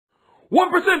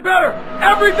1% better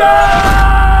every day!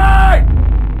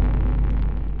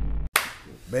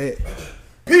 Bad.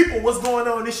 People, what's going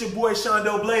on? It's your boy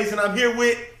Shondo Blaze, and I'm here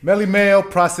with Melly Mail,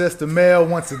 Process the Mail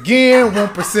once again.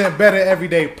 1% Better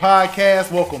Everyday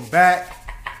Podcast. Welcome back.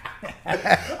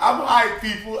 I'm hyped,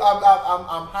 people.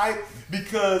 I'm hyped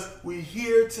because we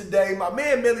here today. My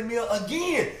man Melly Mail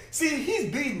again. See,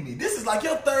 he's beating me. This is like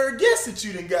your third guest that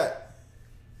you done got.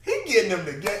 He getting them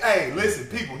to get. Hey, listen,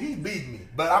 people, he's beating me.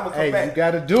 But I'm gonna come back. You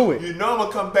gotta do it. You know I'm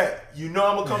gonna come back.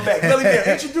 Melly Mail,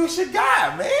 introduce your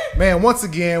guy, man. Man, once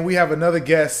again, we have another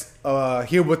guest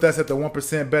here with us at the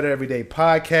 1% Better Everyday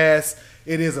Podcast.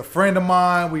 It is a friend of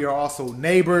mine. We are also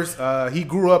neighbors. He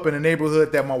grew up in a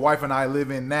neighborhood that my wife and I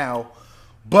live in now.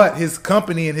 But his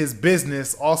company and his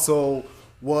business also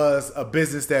was a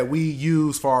business that we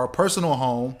use for our personal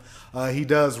home. He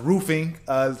does roofing.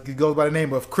 He goes by the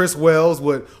name of Chris Wells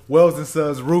with Wells and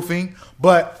Sons Roofing.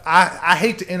 But I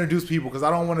hate to introduce people because I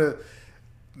don't want to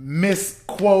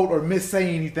misquote or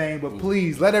missay anything. But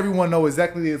please let everyone know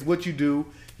exactly what you do,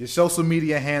 your social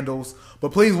media handles.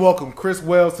 But please welcome Chris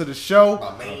Wells to the show.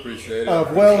 I appreciate it.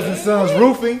 Of Wells and Sons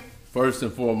Roofing. First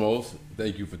and foremost,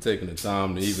 thank you for taking the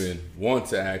time to even want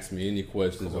to ask me any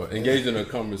questions or engage in a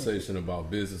conversation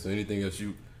about business or anything else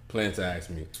you plan to ask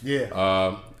me.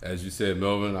 Yeah. As you said,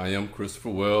 Melvin, I am Christopher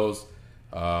Wells,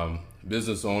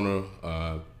 business owner,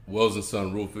 Wells and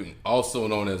Son Roofing, also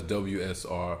known as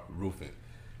WSR Roofing.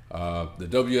 The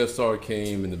WSR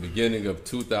came in the beginning of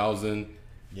 2000.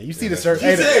 Yeah, you see the shirt.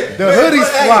 Hey, the hoodie's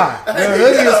fly. The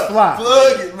hoodie is fly.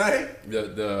 Plug it, man.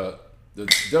 The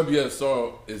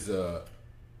WSR is a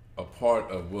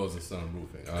part of Wells and Son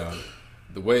Roofing.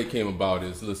 The way it came about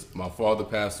is, listen, my father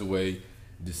passed away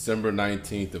December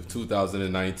 19th of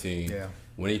 2019. Yeah.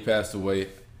 When he passed away,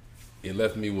 it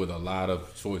left me with a lot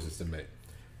of choices to make.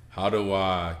 How do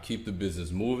I keep the business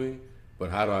moving,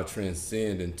 but how do I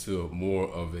transcend into more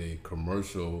of a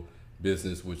commercial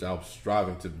business, which I was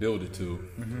striving to build it to,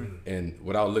 and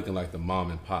without looking like the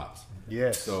mom and pops.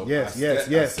 Yes, So yes.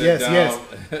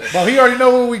 But But he already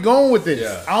know where we going with this.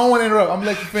 Yeah. I don't want to interrupt. I'm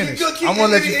gonna let you finish. I'm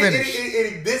gonna let you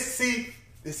finish.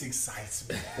 This excites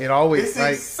me. It always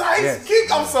This excites me.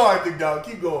 I'm sorry, big dog.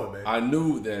 Keep going, man. I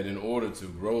knew that in order to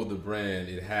grow the brand,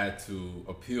 it had to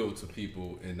appeal to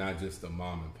people and not just the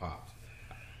mom and pops.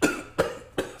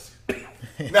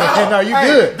 No, you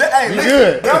good. You listen,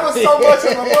 good. That was so much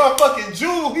of a motherfucking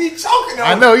jewel. He choking on.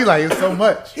 I know you like it's so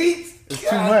much. It's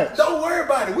too much. Don't worry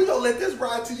about it. We gonna let this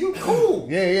ride to you. Cool.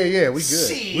 Yeah. We good.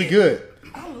 Shit. We good.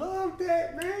 I love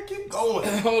that, man. Keep going.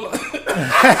 Hold on.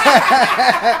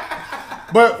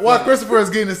 But while Christopher is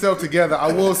getting himself together,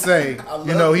 I will say,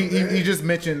 he just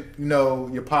mentioned,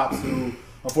 your pops who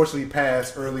unfortunately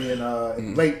passed early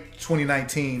in late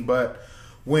 2019. But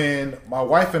when my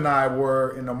wife and I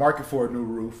were in the market for a new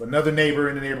roof, another neighbor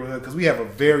in the neighborhood, because we have a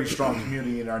very strong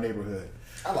community in our neighborhood.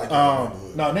 I like that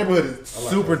neighborhood. No, neighborhood is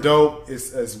super dope.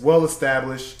 It's well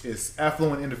established. It's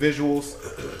affluent individuals.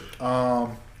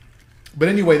 But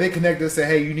anyway, they connected us, said,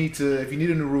 hey, if you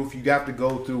need a new roof, you have to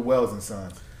go through Wells and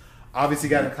Sons. Obviously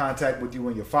got in contact with you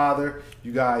and your father.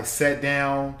 You guys sat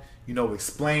down,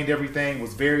 explained everything,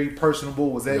 was very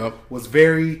personable, was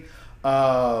very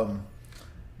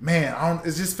it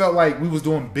just felt like we was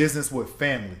doing business with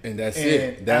family. And that's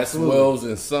it. That's Wells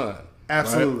and Son.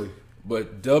 Absolutely. Right?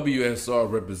 But WSR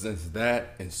represents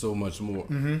that and so much more.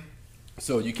 Mm-hmm.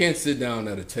 So you can't sit down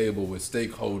at a table with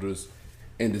stakeholders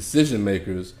and decision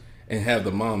makers and have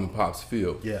the mom and pops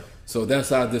feel. Yeah. So that's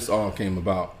how this all came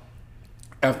about.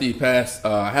 After he passed,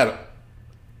 I had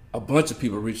a bunch of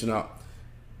people reaching out.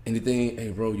 Anything, hey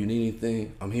bro, you need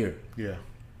anything? I'm here. Yeah.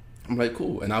 I'm like,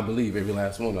 cool. And I believe every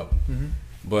last one of them. Mm-hmm.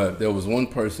 But there was one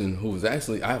person who was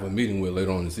actually, I have a meeting with later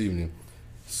on this evening,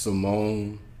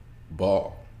 Simone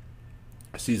Ball.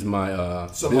 She's my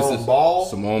Simone Ball?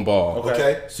 Simone Ball.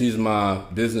 Okay. She's my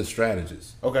business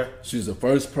strategist. Okay. She's the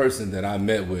first person that I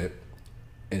met with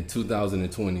in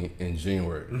 2020 in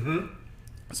January. Mm-hmm.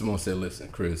 Simone said, listen,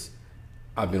 Chris,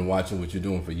 I've been watching what you're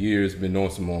doing for years, been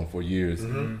knowing Simone for years.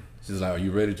 Mm-hmm. She's like, are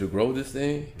you ready to grow this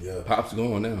thing? Yeah. Pop's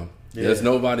going now. Yeah. There's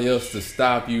nobody else to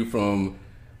stop you from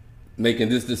making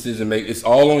this decision. It's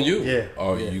all on you. Yeah.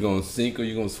 Or you going to sink or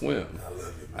you going to swim. I love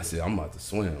it. I said, I'm about to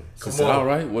swim. She Come said, on. all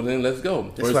right, well then let's go.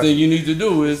 First like- thing you need to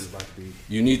do is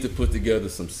you need to put together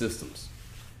some systems.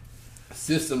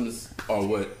 Systems are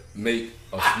what make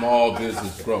a small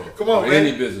business grow. Come on, or man.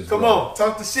 any business Come grow. on.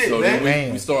 Talk the shit, So man.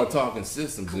 then we start talking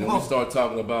systems, and then Come we on. start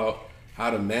talking about how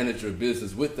to manage your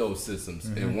business with those systems.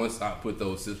 And once I put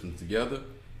those systems together,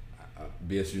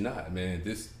 BS you not, man.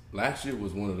 This last year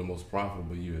was one of the most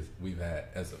profitable years we've had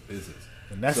as a business.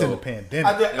 And that's So, in the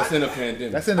pandemic. That's in the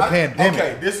pandemic. That's in the pandemic.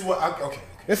 Okay, this is what. Okay.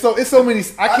 It's so many. We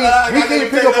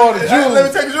can't pick up all the Let me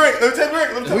jewels. take a drink. Let me take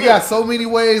a drink. We got so many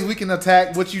ways we can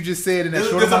attack what you just said in that This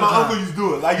short is how amount my of uncle time. used to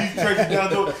do it. Like you trace it down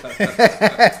to it.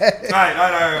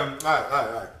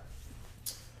 All right.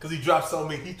 Because he dropped so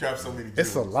many. Jewels.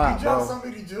 It's a lot, He dropped bro. so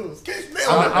many jewels.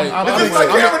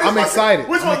 I'm excited.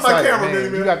 Which I'm one's my excited, camera,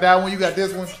 man. man? You got that one. You got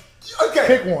this one. Okay.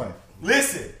 Pick one.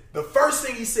 Listen, the first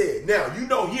thing he said. Now, you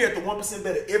know, here at the 1%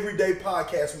 Better Everyday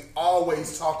Podcast, we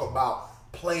always talk about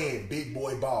playing big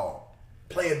boy ball.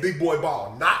 Playing big boy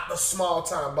ball, not the small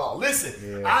time ball.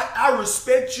 Listen, I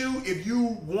respect you if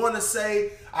you want to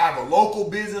say I have a local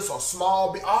business or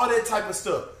small, all that type of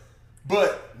stuff.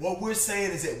 But what we're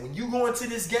saying is that when you go into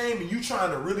this game and you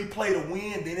trying to really play to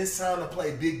win, then it's time to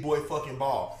play big boy fucking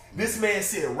ball. This man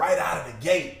said right out of the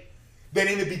gate that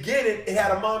in the beginning it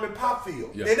had a mom and pop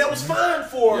field, and that was fine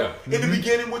for in the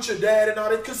beginning with your dad and all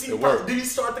that. Because did he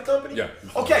start the company? Yeah.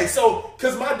 Okay, so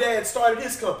because my dad started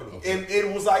his company, and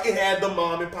it was like it had the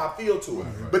mom and pop feel to it.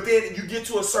 Right. But then you get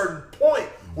to a certain point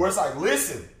where it's like,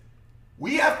 listen,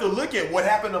 we have to look at what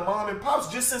happened to mom and pops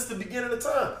just since the beginning of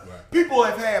time. Right. People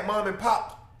have had mom and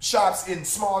pop shops in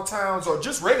small towns or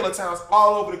just regular towns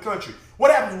all over the country.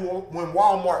 What happens when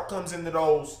Walmart comes into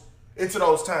those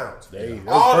towns?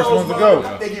 All first those ones to go.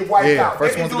 motherfuckers, they get wiped out.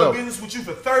 First They've been ones to doing go. business with you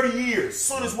for 30 years. As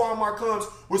soon as Walmart comes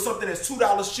with something that's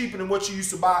 $2 cheaper than what you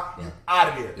used to buy, you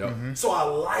out of there. Yep. So I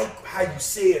like how you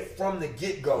said from the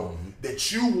get-go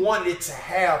that you wanted it to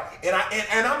have, and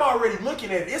I'm already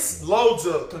looking at it. It's loads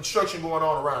of construction going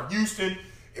on around Houston,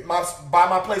 by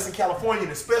my place in California,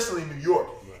 and especially in New York.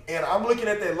 And I'm looking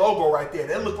at that logo right there.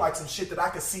 That look like some shit that I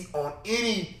could see on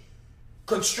any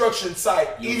construction site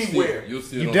anywhere. You'll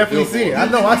see it You on definitely the see it. billboard.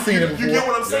 I know I've seen it before. You get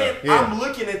what I'm saying? Yeah. I'm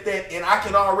looking at that and I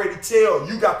can already tell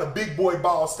you got the big boy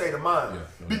ball state of mind.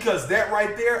 Yeah. Because that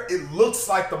right there, it looks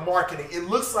like the marketing. It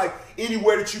looks like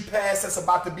anywhere that you pass that's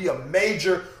about to be a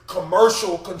major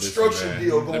commercial construction man,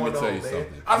 deal let me going tell on, you man.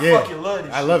 something. I Yeah. fucking love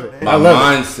this I shit, love it. man. My I love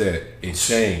mindset, it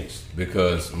changed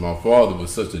because my father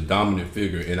was such a dominant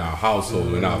figure in our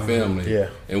household, in our family, Yeah.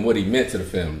 and what he meant to the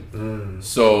family.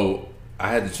 So I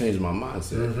had to change my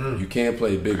mindset. You can't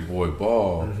play big boy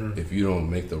ball if you don't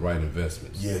make the right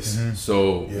investments. Yes.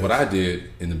 So what I did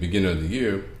in the beginning of the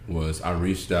year was I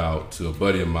reached out to a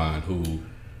buddy of mine who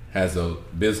has a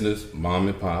business, mom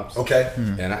and pops. Okay.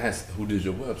 And I asked, who did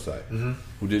your website?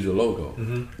 Who did your logo?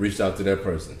 Reached out to that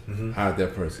person, hired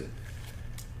that person.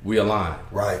 We aligned.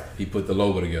 Right. He put the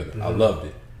logo together. I loved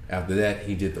it. After that,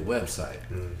 he did the website.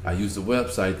 I used the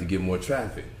website to get more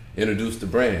traffic, introduce the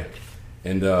brand.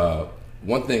 And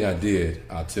one thing I did,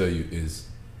 I'll tell you, is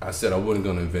I said I wasn't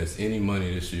going to invest any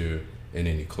money this year in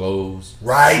any clothes,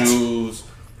 Right. shoes,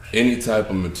 any type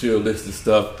of materialistic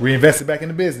stuff. Reinvest it back in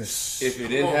the business. If it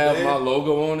didn't on, have man. my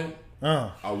logo on it, Uh,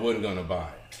 I wasn't gonna buy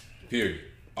it. Period.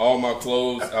 All my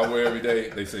clothes I wear every day,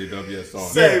 they say WSR.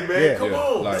 Say, man, yeah, come Yeah,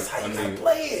 on. like, That's how you I gotta mean,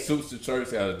 play it. Suits to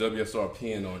church had a WSR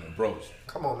pin on it, brooch.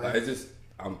 Come on, man. Like, it's just,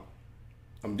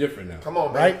 I'm different now. Come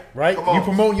on, man. right. Come on. You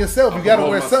promoting yourself. You I'm got to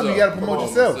promoting wear something. You got to myself.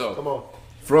 promote Promote yourself. Come on.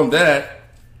 From that,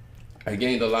 I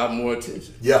gained a lot more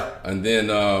attention. Yeah. And then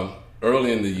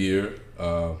early in the year,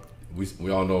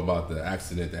 we all know about the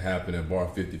accident that happened at Bar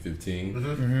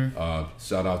 5015.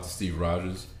 Shout out to Steve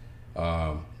Rogers.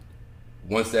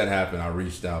 Once that happened, I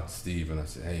reached out to Steve and I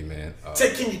said, "Hey, man,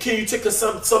 Can you take us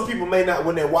some people may not,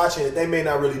 when they're watching it, they may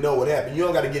not really know what happened. You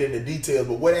don't got to get into details,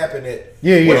 but what happened at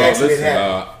Yeah. what Well, accident listen,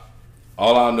 happened?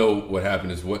 all I know what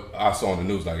happened is what I saw on the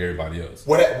news, like everybody else.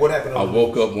 What happened? I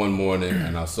woke up one morning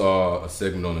and I saw a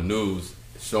segment on the news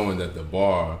showing that the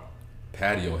bar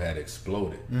patio had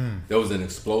exploded. There was an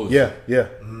explosion. Yeah.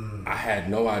 I had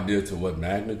no idea to what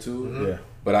magnitude. Yeah.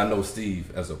 But I know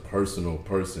Steve as a personal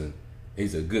person.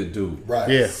 He's a good dude. Right.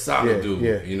 Yeah. Solid dude.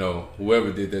 Yeah. You know,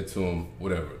 whoever did that to him,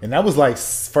 whatever. And that was like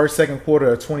first, second quarter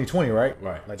of 2020, right?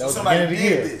 Right. Like that So was the somebody beginning of the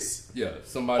did year. this. Yeah,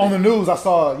 somebody. On the news, I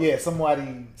saw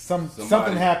something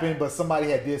Somebody- happened, but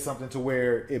somebody had did something to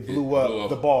where it blew up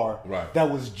the bar Right. that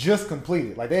was just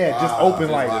completed. Like they had just Wow.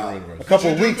 opened like Wow. a couple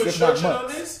Did of you do weeks, if not construction on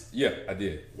months. this? Yeah, I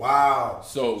did. Wow.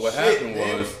 So what Shit, happened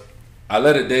man. was I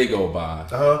let a day go by.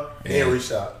 And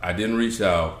reached out. I didn't reach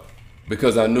out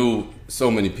because I knew so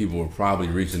many people were probably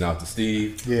reaching out to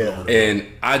Steve. Yeah. And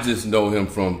I just know him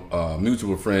from a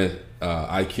mutual friend,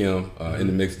 iKim,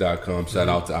 inthemix.com. Shout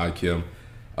out to iKim.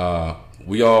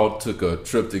 We all took a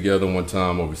trip together one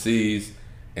time overseas,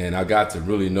 and I got to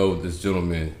really know this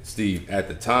gentleman, Steve. At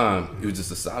the time, he was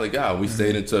just a solid guy. We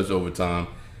stayed in touch over time.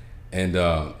 And,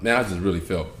 man, I just really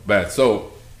felt bad.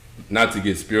 So, not to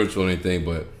get spiritual or anything,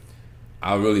 but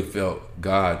I really felt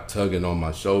God tugging on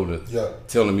my shoulder, Yeah.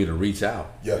 telling me to reach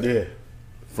out. Yeah. Yeah.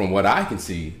 from what I can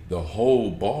see, the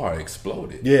whole bar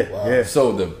exploded. Yeah, yeah.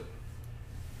 So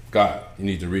God, you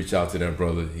need to reach out to that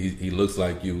brother. He looks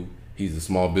like you. He's a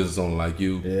small business owner like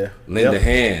you. Yeah. Lend a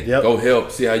hand. Yep. Go help.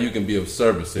 See how you can be of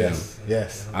service to him.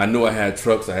 Yes. I knew I had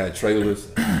trucks. I had trailers.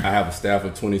 I have a staff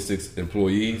of 26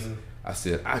 employees. I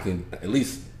said, I can at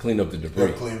least clean up the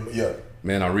debris.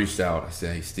 Man, I reached out. I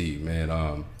said, hey, Steve,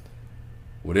 man,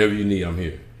 whatever you need, I'm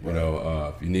here. You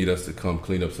know, if you need us to come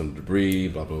clean up some debris,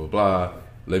 blah, blah, blah, blah,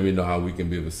 let me know how we can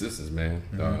be of assistance, man.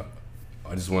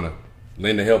 I just want to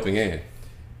lend a helping hand.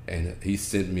 And he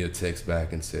sent me a text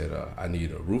back and said, I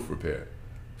need a roof repair.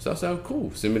 So I said, oh,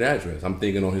 cool, send me the address. I'm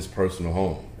thinking on his personal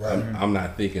home. Right. I'm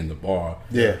not thinking the bar.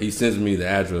 Yeah. He sends me the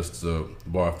address to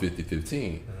bar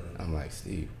 5015. I'm like,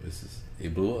 Steve,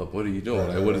 it blew up. What are you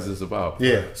doing? What is this about?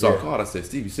 Yeah. So I called. I said,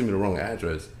 Steve, you sent me the wrong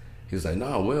address. He was like,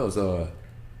 no, Wells,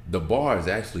 the bar is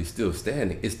actually still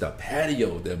standing. It's the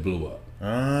patio that blew up.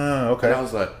 Okay. And I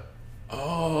was like,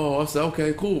 oh, I said,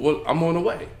 okay, cool. Well, I'm on the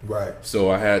way. Right.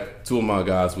 So I had 2 of my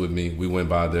guys with me. We went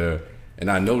by there, and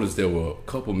I noticed there were a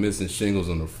couple missing shingles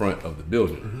on the front of the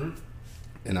building.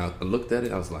 And I looked at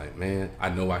it. I was like, man, I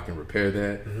know I can repair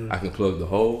that. I can plug the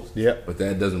holes. Yep. But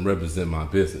that doesn't represent my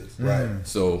business. Right.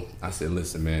 So I said,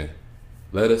 listen, man,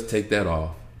 let us take that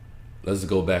off. Let's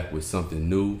go back with something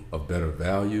new, of better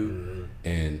value,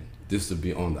 and this will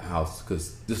be on the house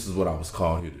because this is what I was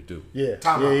called here to do. Yeah.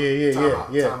 Time out.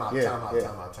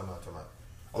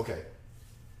 Okay.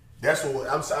 That's what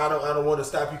I don't want to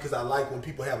stop you because I like when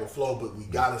people have a flow, but we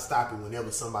gotta stop it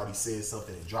whenever somebody says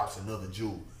something and drops another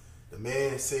jewel. The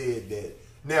man said that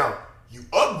now you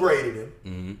upgraded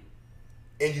him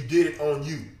and you did it on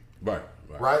you. Right?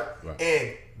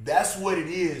 And that's what it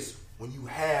is when you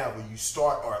have or you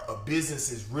start or a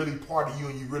business is really part of you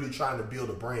and you're really trying to build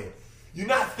a brand. You're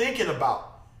not thinking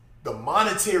about the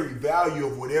monetary value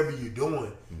of whatever you're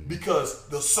doing because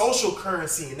the social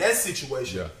currency in that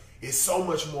situation is so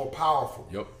much more powerful.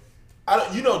 Yep.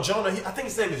 Jonah, I think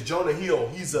his name is Jonah Hill.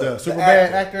 He's The the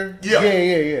Superbad actor?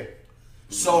 Yeah.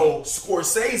 So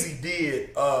Scorsese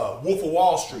did Wolf of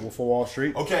Wall Street. Wolf of Wall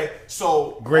Street. Okay,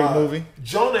 so Great movie.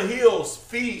 Jonah Hill's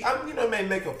fee, may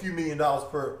make a few $1 million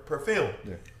per film.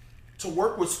 Yeah. To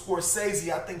work with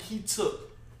Scorsese, I think he took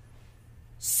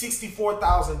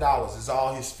 $64,000 is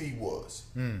all his fee was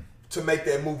to make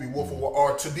that movie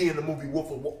or to be in the movie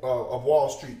Wolf of Wall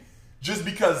Street. Just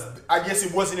because I guess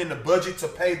it wasn't in the budget to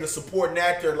pay the supporting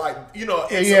actor,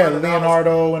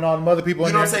 Leonardo and all the other people.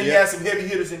 You know what I'm saying? He had some heavy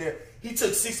hitters in there. He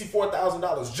took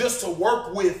 $64,000 just to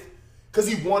work with, because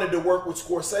he wanted to work with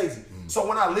Scorsese. So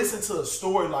when I listen to a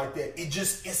story like that,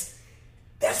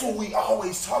 that's what we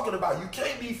always talking about. You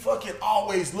can't be fucking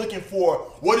always looking for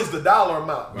what is the dollar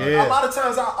amount. Yeah. A lot of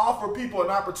times I offer people an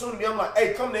opportunity. I'm like,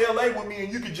 hey, come to LA with me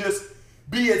and you could just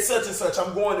be at such and such.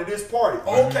 I'm going to this party.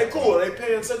 Okay, cool. Are they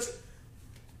paying such?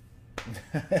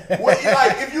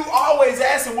 If you always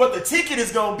asking what the ticket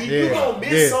is gonna be, you're gonna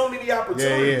miss so many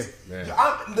opportunities.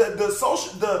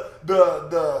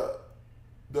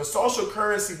 The social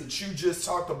currency that you just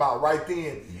talked about right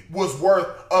then was worth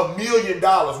 $1 million.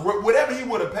 Whatever he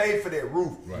would have paid for that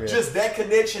roof, just that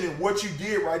connection and what you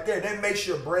did right there, that makes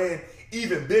your brand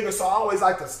even bigger. So I always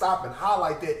like to stop and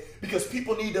highlight that because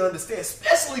people need to understand,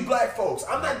 especially black folks.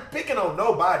 I'm not picking on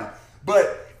nobody,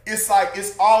 but it's like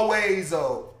it's always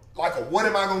like a what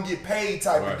am I gonna get paid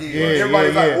type of deal.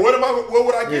 Everybody's like, what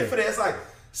would I get for that? It's like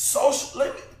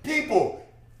people.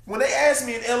 When they ask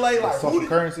me in LA, like, who did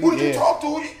you talk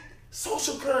to?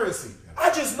 Social currency.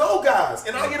 I just know guys,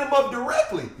 and I get them up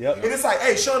directly. And it's like,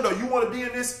 hey, Shondo, you want to be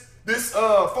in this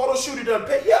photo shoot? It doesn't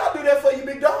pay. Yeah, I'll do that for you,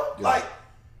 big dog.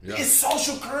 It's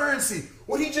social currency.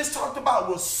 What he just talked about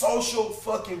was social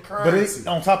fucking currency.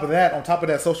 But on top of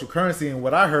that social currency, and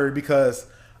what I heard, because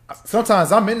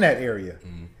sometimes I'm in that area.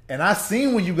 And I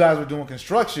seen when you guys were doing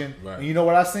construction, and you know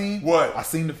what I seen? What? I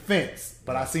seen the fence,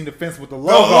 but I seen the fence with the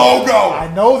logo. I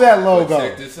know that logo.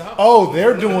 Check this out. Oh,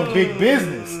 they're doing big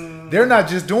business. They're not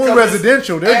just doing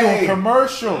residential. They're doing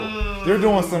commercial. They're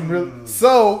doing some real.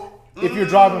 So if you're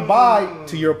driving by,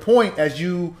 to your point, as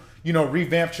you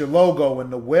revamped your logo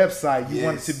and the website, you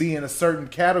want it to be in a certain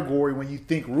category when you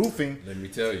think roofing. Let me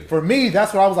tell you. For me,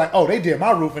 that's what I was like, oh, they did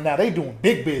my roof and now they doing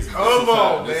big business. Come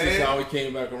on, man. This is how we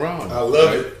came back around. I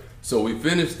love it. So we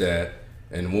finished that,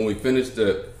 and when we finished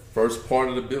the first part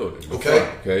of the building,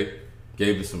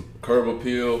 gave it some curb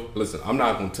appeal. Listen, I'm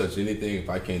not going to touch anything if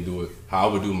I can't do it how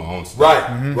I would do my own stuff.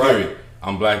 Right.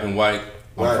 I'm black and white.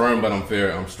 I'm firm, but I'm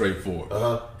fair. I'm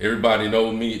straightforward. Everybody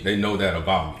know me. They know that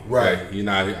about me. Right. Okay? You're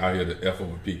not out here to F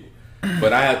over people.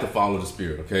 But I had to follow the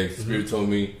spirit, okay? The spirit told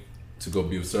me to go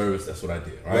be of service. That's what I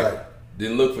did, right?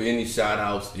 Didn't look for any shout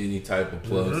outs, any type of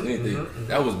plugs, anything.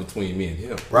 That was between me and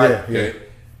him. Right. Yeah. Okay.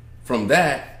 From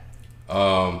that,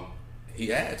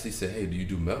 he asked, he said, hey, do you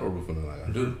do metal roofing? I'm like,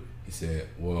 I do. He said,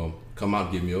 well, come out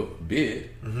and give me a bid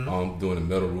on doing a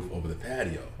metal roof over the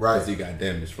patio. Right. Because he got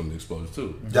damaged from the explosion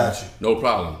too. Got you. No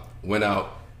problem. Went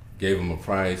out, gave him a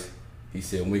price. He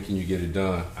said, when can you get it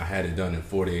done? I had it done in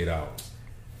 48 hours.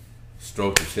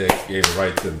 Stroked the check, gave it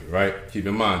right to me, right? Keep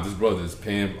in mind, this brother is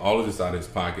paying all of this out of his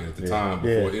pocket at the time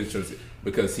before insurance,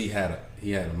 because he had a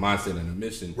mindset and a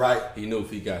mission. Right. He knew if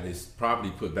he got his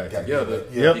property put back together,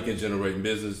 Yep. he can generate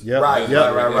business. Yep. Right,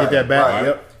 business right. Get that back. Right?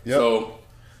 Yep. So,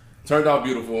 turned out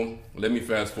beautiful. Let me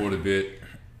fast forward a bit.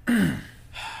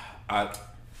 I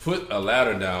put a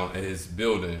ladder down at his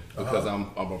building because I'm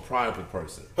a prideful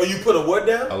person. Oh, you put a what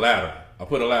down? A ladder. I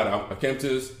put a ladder. I came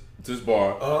to this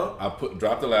bar. Uh-huh. I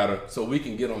dropped the ladder so we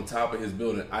can get on top of his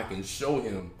building. I can show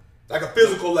him. Like a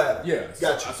physical ladder. Yeah.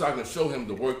 Got you. So I can show him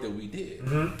the work that we did.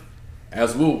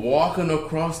 As we're walking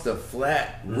across the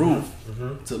flat roof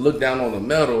to look down on the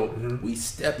metal, we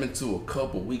step into a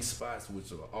couple weak spots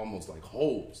which are almost like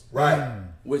holes. Right.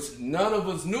 Which none of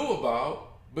us knew about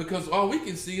because all we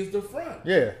can see is the front.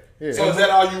 Yeah. Yeah. So is that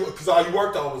all you? Because all you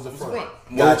worked on was the front.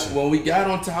 Gotcha. Gotcha. When we got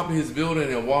on top of his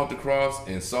building and walked across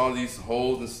and saw these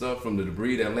holes and stuff from the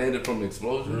debris that landed from the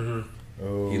explosion,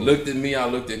 he looked at me, I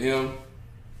looked at him,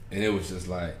 and it was just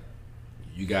like,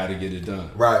 you got to get it done.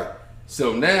 Right.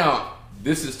 So now,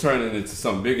 this is turning into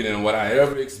something bigger than what I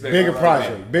ever expected. Bigger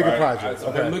project. Bigger project. So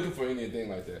Okay. I'm looking for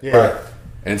anything like that. Yeah. Right.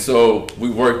 And so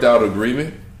we worked out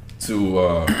agreement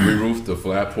to re-roof the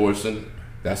flat portion.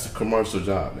 That's a commercial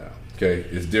job now. Okay,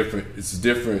 it's different. It's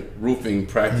different roofing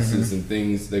practices and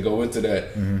things that go into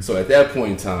that. So at that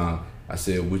point in time, I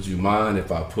said, "Would you mind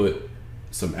if I put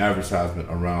some advertisement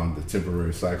around the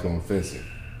temporary cyclone fencing?"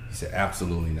 He said,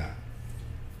 "Absolutely not."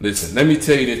 Listen, let me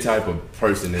tell you the type of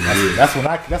person that he is. That's when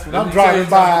I'm Let me tell you driving the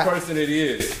type of by. person that he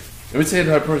is. Let me tell you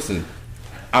the type of person.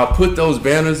 I'll put those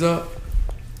banners up.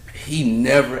 He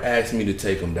never asked me to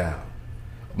take them down.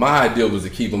 My idea was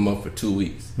to keep them up for 2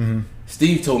 weeks.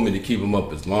 Steve told me to keep them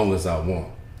up as long as I want.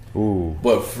 Ooh.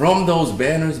 But from those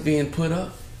banners being put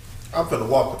up, I'm finna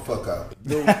walk the fuck out.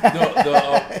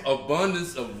 the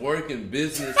abundance of work and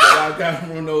business that I got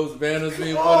from those banners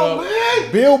being put up,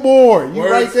 man. Billboard, you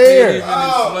words right there. can't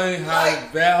even explain how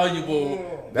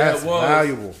valuable That's that was.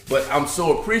 valuable. But I'm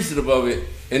so appreciative of it.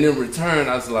 And in return,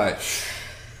 I was like,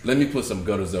 let me put some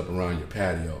gutters up around your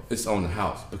patio. It's on the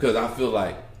house. Because I feel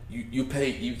like you pay,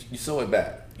 you sew it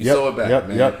back. You sew it back,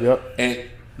 man. Yep. And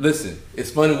listen,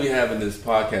 it's funny we having this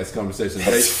podcast conversation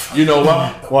today. You know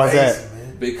why? Why's that? Amazing,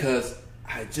 man. Because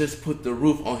I just put the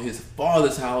roof on his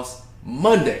father's house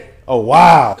Monday. Oh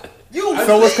wow.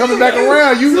 So what's coming back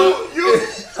around? You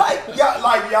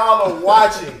like y'all are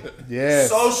watching Yes.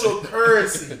 social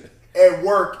currency at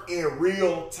work in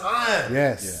real time.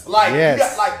 Yes. Like yes. you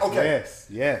got like okay.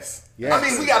 Yes. I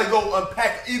mean, we got to go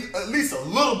unpack at least a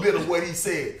little bit of what he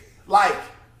said. Like,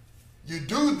 you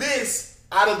do this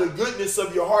out of the goodness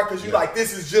of your heart because you're like,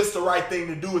 this is just the right thing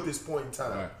to do at this point in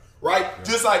time. Right?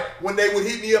 Just like when they would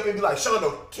hit me up and be like,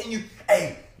 Shondo, can you,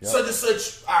 such and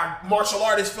such, our martial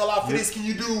artist fell out for this. Can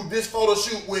you do this photo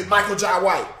shoot with Michael Jai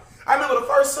White? I remember the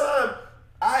first time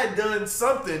I had done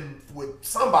something with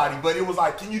somebody, but it was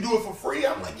like, can you do it for free?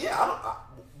 I'm like, yeah,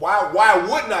 why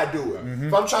wouldn't I do it?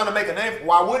 If I'm trying to make a name,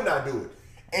 why wouldn't I do it?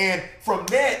 And from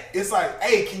that, it's like,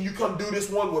 hey, can you come do this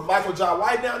one with Michael Jai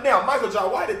White now? Now, Michael Jai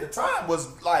White at the time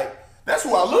was like, that's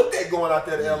who I looked at going out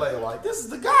there to LA. Like, this is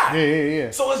the guy. Yeah.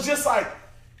 So it's just like,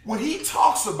 when he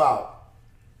talks about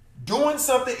doing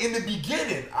something in the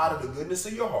beginning out of the goodness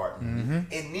of your heart, and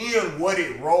then what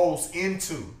it rolls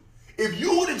into. If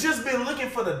you would have just been looking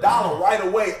for the dollar right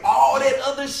away, all that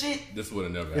other shit, This would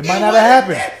have never It happened. might not have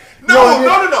happened. No.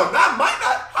 Not might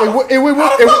not. It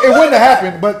wouldn't have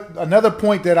happened. But another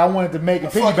point that I wanted to make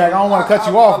and piggyback, I don't want to cut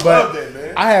you off, I but love that,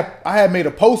 man. I had made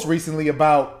a post recently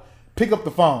about pick up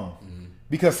the phone.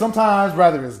 Because sometimes,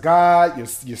 rather it's God,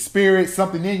 your spirit,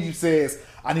 something in you says,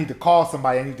 I need to call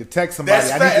somebody, I need to text somebody.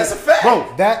 That's a fact.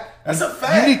 Bro, That's a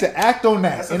fact. You need to act on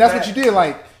that. That's a and that's fact. what you did.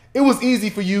 Like, it was easy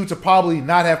for you to probably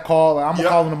not have called. Like, I'm going to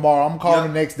call him tomorrow. I'm going to call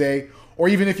him the next day. Or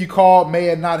even if you called,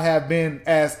 may not have been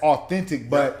as authentic.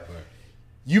 But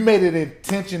you made it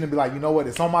intention to be like, you know what?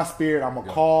 It's on my spirit. I'm going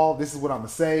to call. This is what I'm going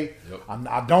to say.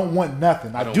 I don't want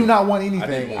nothing. I do not want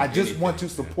anything. I just want to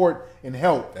support and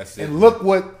help. That's it, and man. look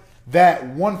what that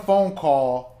one phone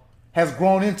call has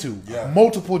grown into.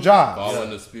 Multiple jobs. All in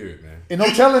the spirit, man. And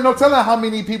no telling how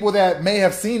many people that may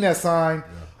have seen that sign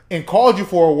and called you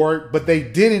for a work, but they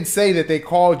didn't say that they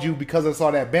called you because they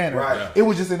saw that banner. Right. It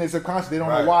was just in their subconscious. They don't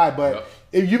know why, but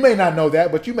you may not know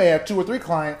that, but you may have 2 or 3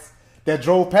 clients that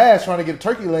drove past trying to get a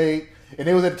turkey leg, and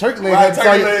they was at the turkey leg and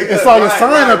saw your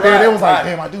sign up there. They was like,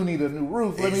 "Damn, I do need a new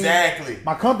roof. Exactly.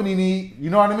 My company need." You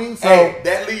know what I mean? So hey,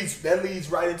 that leads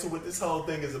right into what this whole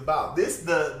thing is about.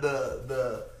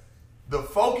 The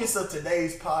focus of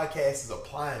today's podcast is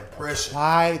applying pressure.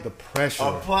 Apply the pressure.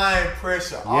 Applying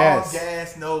pressure. Yes. All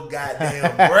gas, no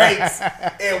goddamn brakes.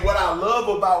 And what I love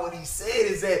about what he said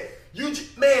is that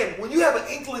when you have an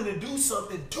inkling to do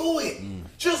something, do it.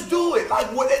 Just do it. Like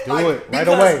what? Do it right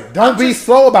away. Don't be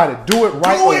slow about it. Do it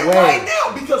right away. Do it right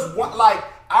now. Because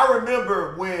I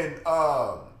remember when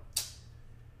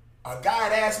a guy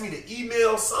had asked me to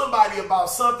email somebody about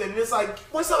something. And it's like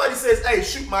when somebody says, "Hey,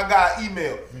 shoot my guy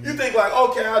email," you think like,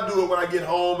 "Okay, I'll do it when I get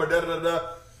home," or da da da.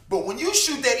 But when you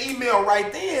shoot that email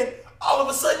right then, all of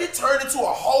a sudden it turned into a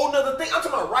whole nother thing. I'm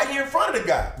talking about right here in front of the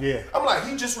guy. Yeah. I'm like,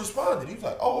 he just responded. He's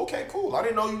like, "Oh, okay, cool. I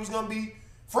didn't know he was gonna be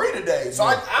free today." So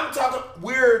I'm talking.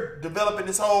 We're developing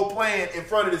this whole plan in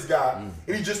front of this guy,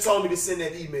 and he just told me to send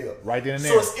that email right then and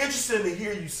there. So it's interesting to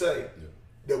hear you say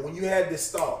that when you had this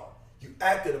thought, you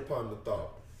acted upon the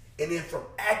thought. And then from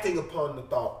acting upon the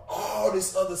thought, all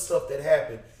this other stuff that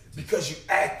happened because you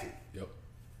acted. Yep.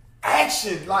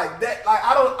 Action like that. Like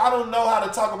I don't know how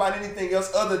to talk about anything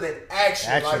else other than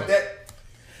action. Like that.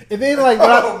 And then like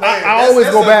I always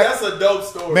go back. That's a dope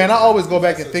story. Man, I always go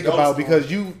back and think about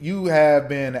because you have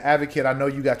been an advocate. I know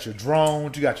you got your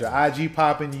drones, you got your IG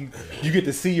popping, you get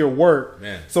to see your work.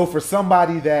 Man. So for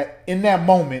somebody that in that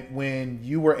moment when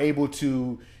you were able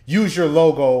to use your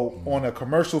logo on a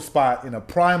commercial spot in a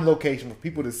prime location for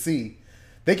people to see,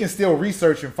 they can still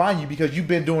research and find you because you've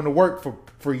been doing the work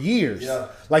for years. Yeah.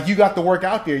 Like you got the work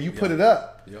out there, you put it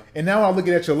up. Yeah. And now when I'm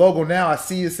looking at your logo now, I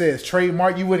see it says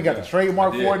trademark. You wouldn't got the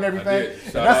trademark for it and everything.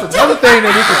 And that's another thing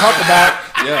that we can talk about.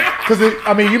 Yeah.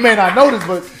 Because you may not notice,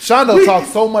 but Shondo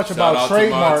talks so much about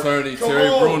trademark. To my attorney, Terry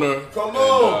Bruner. Come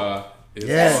on.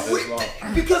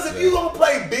 Because if you gonna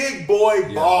play big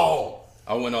boy ball,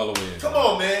 I went all the way in. Come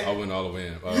on, man. I went all the way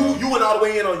in. You went all the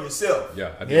way in on yourself.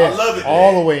 Yeah, I did. Yeah, I love it,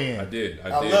 all man. the way in. I did. I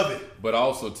love it. But I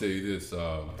also tell you this: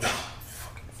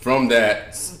 from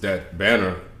that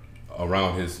banner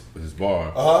around his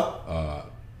bar,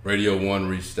 Radio 1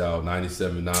 reached out,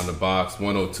 97.9 The Box,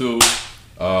 102.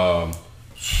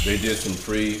 They did some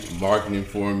free marketing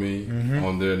for me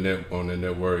on their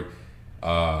network.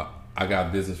 I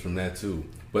got business from that too.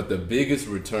 But the biggest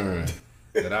return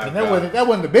that I got, that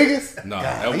wasn't the biggest. No, God,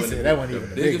 that wasn't even the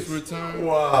the biggest biggest. return.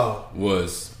 Wow.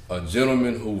 Was a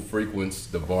gentleman who frequents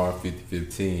the bar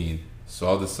 5015,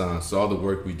 saw the sign, saw the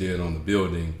work we did on the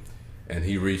building, and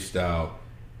he reached out.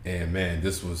 And man,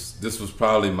 this was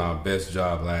probably my best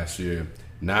job last year,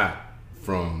 not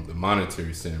from the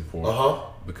monetary standpoint,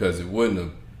 because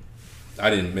I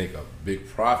didn't make a big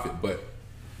profit, but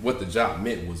what the job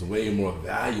meant was way more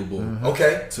valuable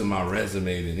to my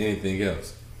resume than anything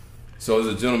else. So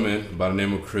there's a gentleman by the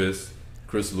name of Chris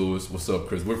Lewis. What's up,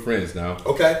 Chris? We're friends now.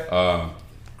 Okay.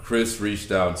 Chris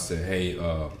reached out and said, "Hey,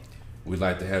 we'd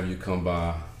like to have you come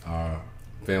by our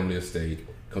family estate.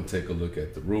 Come take a look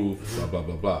at the roof, blah, blah,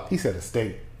 blah, blah." He said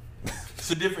estate. It's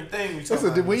a different thing.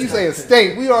 When you say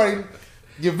estate,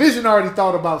 your vision already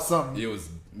thought about something. It was,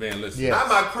 man, listen. Yeah. Not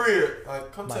my crib.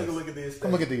 Like, come take a look at this.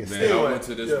 Come look at the estate. Man, I went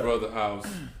to this brother's house.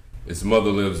 His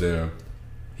mother lives there.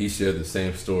 He shared the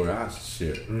same story I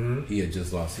shared. He had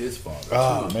just lost his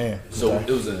father, too. Man. So it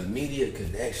was an immediate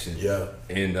connection. Yeah.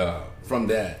 And from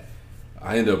that,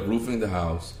 I ended up roofing the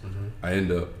house. I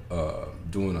ended up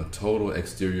doing a total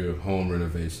exterior home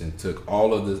renovation. Took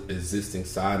all of the existing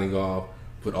siding off,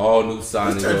 put all new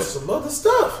siding up. Some other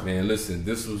stuff. Man, listen,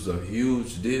 this was a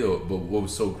huge deal. But what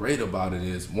was so great about it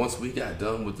is once we got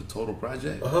done with the total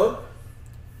project,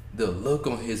 the look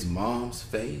on his mom's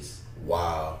face.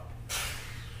 Wow.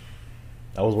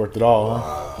 That was worth it all,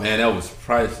 huh? Man, that was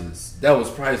priceless. That was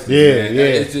priceless. Yeah, man. yeah.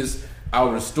 It's just, I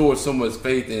restored so much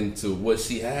faith into what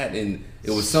she had, and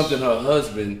it was something her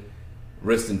husband,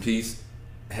 rest in peace,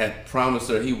 had promised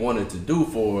her he wanted to do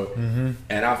for her.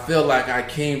 And I felt like I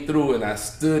came through and I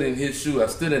stood in his shoe. I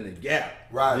stood in the gap.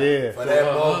 Right. Yeah. For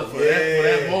that moment. For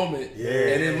that moment. Yeah.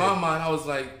 And in my mind, I was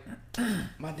like,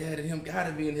 my dad and him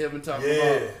gotta be in heaven talking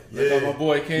about Yeah. my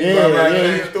boy came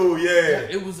through. Yeah.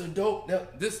 It was a dope.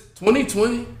 This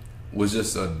 2020 was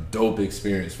just a dope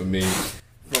experience for me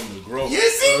from the growth. You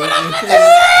see what I'm about to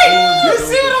say? You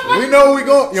see what I'm about to say? We know we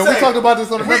go. Yo, we talked about this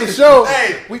on another show.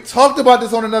 Hey. We talked about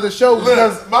this on another show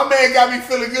because Look, my man got me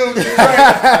feeling good with you,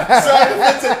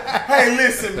 right? Hey,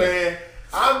 listen, man.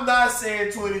 I'm not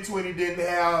saying 2020 didn't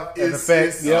have its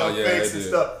effect. effects and did.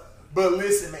 stuff. But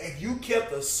listen, man, if you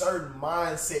kept a certain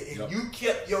mindset, if you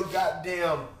kept your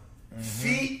goddamn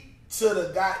feet to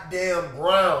the goddamn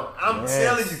ground. I'm Yes.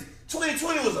 telling you,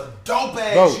 2020 was a dope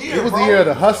ass Bro, year. it was bro. the year of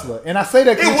the hustler, and I say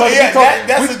that It was-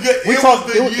 that's a good- it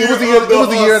was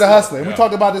the year of the hustler. And we Yeah.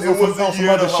 talked about this It on was the some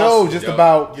year of other the shows, hustler. just Yeah.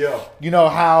 about Yeah. you know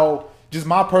how just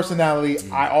my personality.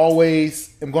 I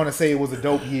always am going to say it was a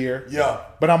dope year. Yeah.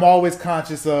 But I'm always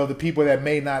conscious of the people that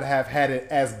may not have had it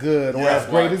as good or Yeah, as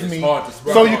great right. as It's me. hard to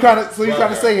spread So you it. kind of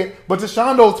Right. say it. But to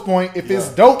Shondo's point, if it's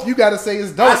dope, you got to say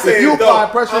it's dope. I say If you it's apply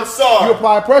dope. pressure, I'm sorry. you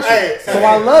apply pressure. Hey, so hey,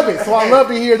 I love it. So I hey. love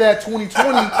to hear that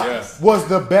 2020 Yes. was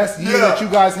the best year Yeah. that you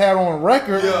guys had on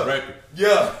record. Yeah. Record.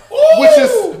 Yeah.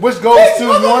 Which goes to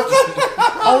one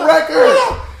on record.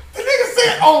 The nigga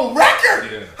said on record.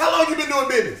 Yeah. How long you been doing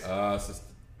business? Since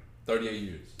 38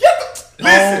 years. Get the,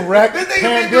 listen, On record. this nigga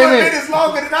been doing Pandemic. business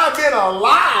longer than I've been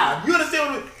alive. You understand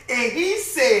what I mean? And he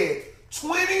said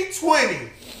 2020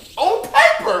 on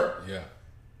paper, Yeah.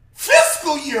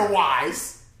 fiscal year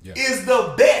wise, Yeah. is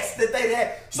the best that they've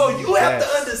had. So you have to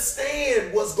Yes.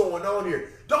 understand what's going on here.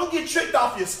 Don't get tricked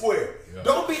off your square. Yeah.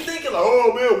 Don't be thinking like,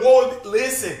 oh man, whoa.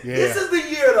 Listen, Yeah. this is the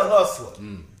year of the hustler.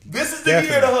 This is the year of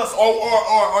the Definitely. hustler.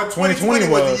 Or 2020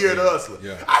 was the year of the hustler.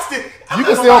 Yeah. You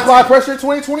can still apply pressure in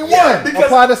 2021. Yeah, because-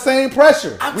 apply the same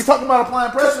pressure. I'm- We talking about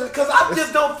applying pressure. Because I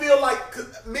just don't feel like, 'cause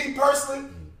me personally,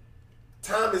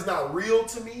 time is not real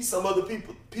to me. Some other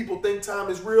people think time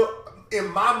is real.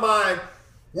 In my mind,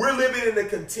 we're living in a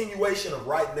continuation of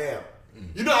right now.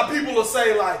 You know how people will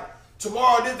say like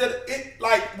tomorrow,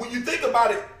 like when you think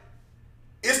about it,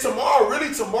 is tomorrow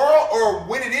really tomorrow, or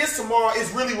when it is tomorrow, it's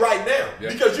really right now? Yeah.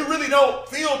 Because you really don't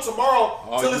feel tomorrow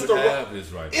All till you it's the have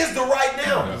is right. It's the right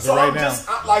now. Yeah. So The right I'm now. just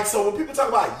like, so when people talk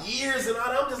about years and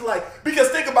all that, I'm just like, because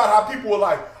think about how people were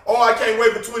like, oh, I can't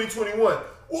wait for 2021.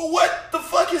 Well, what the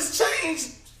fuck has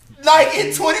changed? Like in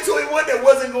 2021 that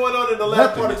wasn't going on in the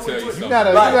last Nothing. part of Let me tell you 2020. You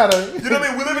gotta, Right. you gotta, You know what I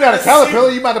mean? We live you in got a a caterpillar.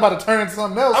 series- You might about to turn into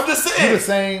something else. I'm just saying. You the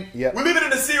same. Yeah. We're living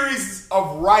in a series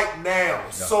of right now.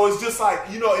 So it's just like,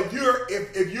 you know, if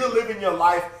you're living your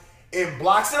life in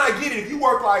blocks, and I get it, if you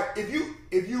work like if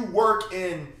you work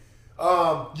in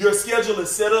your schedule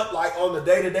is set up like on the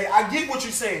day to day, I get what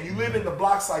you're saying. You live in the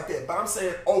blocks like that, but I'm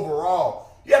saying overall,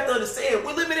 you have to understand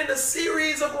we're living in a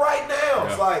series of right now.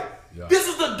 It's Yeah. like Yeah. this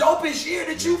is the dopest year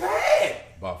that you've had.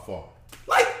 By far.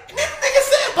 Like this nigga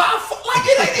said, like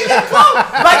it ain't even close.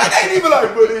 Like it ain't even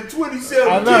like, but in 2017,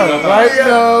 I know, right?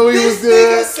 No, he this was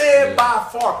good. nigga said by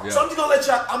far. Yeah. So I'm just gonna let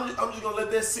y'all. I'm just gonna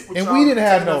let that sit with And y'all. we didn't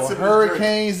have Take that no sip of this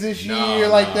hurricanes this Nah, year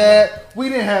like nah, that. We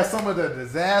didn't have some of the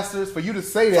disasters. For you to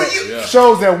say that For you- Yeah.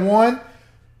 shows that one,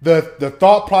 the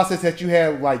thought process that you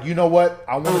had, like, you know what,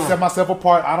 I want to set myself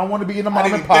apart. I don't want to be in the I mom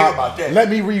didn't and even think pop. about that. Let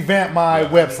me revamp my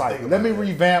think website. about Let me that.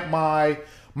 revamp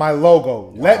my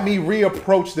logo. Let me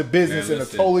reapproach the business Man, in a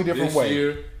listen, totally different this way.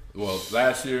 Year,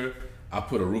 last year, I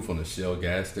put a roof on the Shell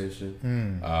gas station.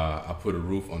 Hmm. I put a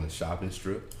roof on the shopping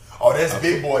strip. Oh, that's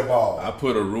big boy ball. I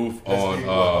put a roof That's on big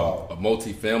boy ball. a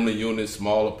multi-family unit,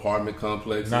 small apartment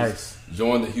complexes. Nice.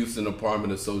 Joined the Houston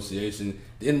Apartment Association.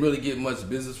 Didn't really get much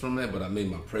business from that, but I made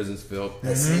my presence felt.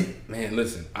 That's it. Man,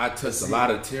 listen, I touched a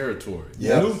lot of territory.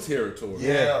 Yeah. New territory.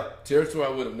 Yeah. Territory I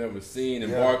would have never seen, Yeah.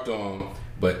 embarked on.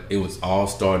 But it was all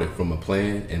started from a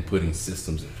plan and putting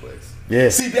systems in place. Yeah.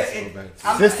 See that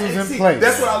Systems in place.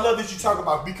 That's what I love that you talk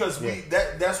about because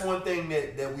that's one thing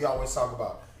that we always talk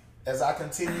about. As I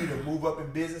continue to move up in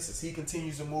business, as he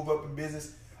continues to move up in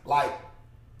business, like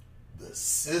the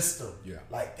system, Yeah.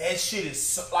 like that shit is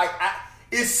so, like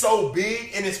it's so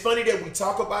big, and it's funny that we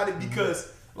talk about it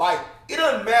because like it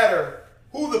doesn't matter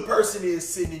who the person is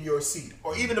sitting in your seat,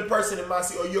 or even the person in my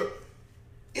seat, or your.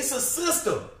 It's a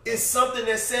system. It's something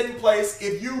that's set in place.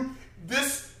 If you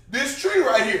this tree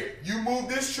right here, you move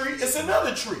this tree, it's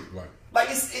another tree. Right. Like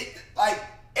like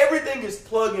everything is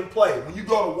plug and play. When you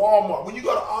go to Walmart, when you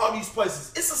go to all these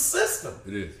places, it's a system.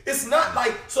 It is. It's not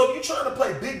like so. If you're trying to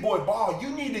play big boy ball, you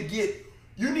need to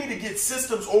get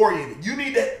systems oriented. You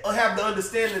need to have the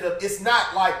understanding of it's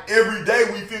not like every day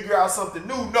we figure out something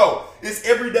new. No, it's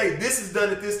every day. This is done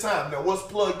at this time. Now, what's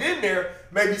plugged in there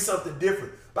may be something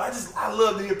different. But I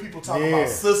love to hear people talk about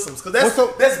systems because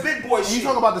that's big boy When shit. you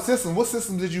talk about the system, what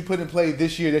systems did you put in play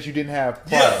this year that you didn't have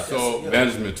prior? Yeah. So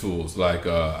management tools, like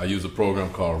I use a program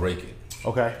called Raking.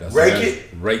 Okay. That's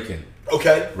Raking?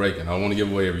 Okay. Raking. I don't want to give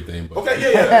away everything, but Okay.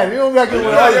 Yeah. You don't got to give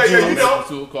away Yeah, all the yeah, jewels. you know. a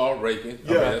tool called Raking.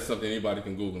 I Yeah. mean, that's something anybody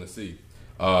can Google and see.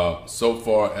 So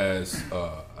far as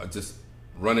just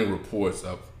running reports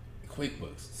of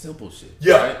QuickBooks, simple shit.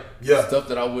 Yeah, right? yeah. Stuff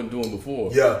that I wasn't doing before.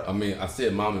 Yeah. I mean, I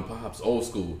said mom and pops, old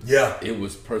school. Yeah. It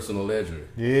was personal ledger.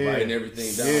 Yeah. Writing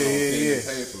everything down Yeah, on pen yeah, and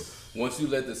yeah. paper. Once you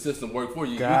let the system work for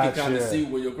you, you Gotcha. can kind of see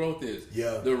where your growth is.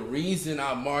 Yeah. The reason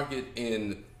I market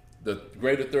in the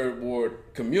Greater Third Ward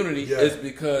community Yeah. is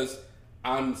because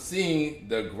I'm seeing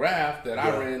the graph that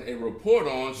I ran a report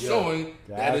on showing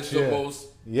that it's the Gotcha. most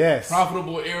Yes.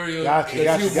 profitable area Gotcha, that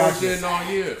gotcha, you've gotcha. worked in all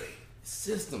year.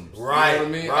 Systems. Right, You know what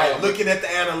I mean? right. Looking at the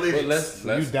analytics. But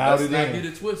let's dialed not it in.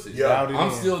 get it twisted. Yeah. Dialed it I'm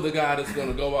in. still the guy that's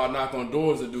gonna go out, knock on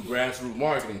doors, and do grassroots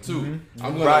marketing too.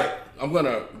 Right. I'm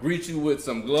gonna greet you with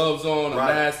some gloves on, a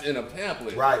Right. mask, and a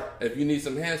pamphlet. Right. If you need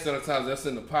some hand sanitizer, that's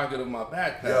in the pocket of my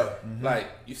backpack. Yeah. Like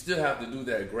you still have to do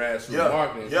that grassroots Yeah.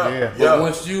 marketing. Yeah. Yeah. But Yeah.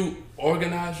 once you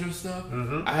organize your stuff,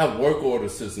 I have work order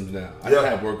systems now. I Yeah. didn't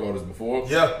have work orders before.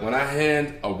 Yeah. When I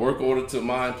hand a work order to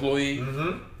my employee,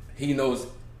 he knows,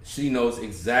 she knows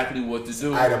exactly what to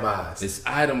do. Itemized. It's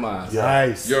itemized. Yeah.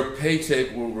 Nice. Your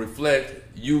paycheck will reflect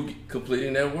you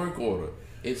completing that work order.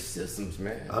 It's systems,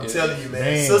 man. I'm telling you, man,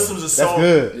 Man, systems are that's so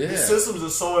good. Yeah. systems are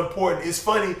so important. It's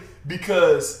funny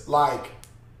because like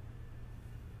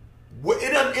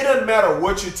it doesn't matter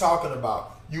what you're talking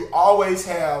about. You always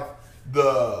have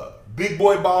the big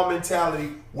boy ball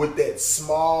mentality with that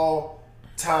small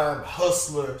time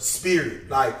hustler spirit.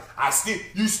 Like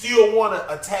you still want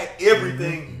to attack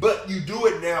everything, but you do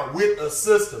it now with a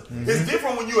system. It's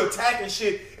different when you attacking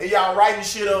shit and y'all writing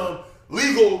shit on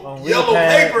legal On yellow legal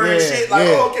pad, paper and yeah, shit. Like,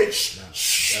 yeah. oh, okay, shh.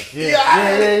 Yeah,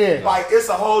 Yeah. yeah. Like, it's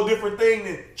a whole different thing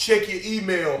than check your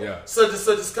email. Yeah. Such and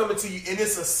such is coming to you. And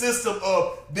it's a system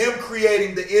of them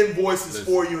creating the invoices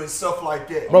for you and stuff like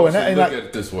that. Bro, So and look like, at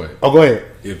it this way. oh, go ahead.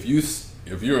 If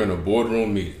you're in a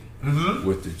boardroom meeting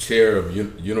with the chair of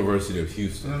University of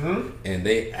Houston, and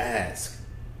they ask,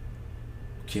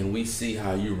 "Can we see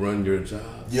how you run your job?"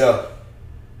 Yeah.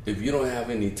 If you don't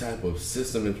have any type of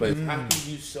system in place, how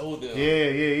can you show them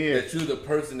Yeah. that you're the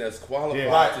person that's qualified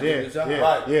Yeah. Right, to do the job?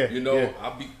 right. Yeah. You know, yeah.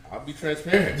 I'll be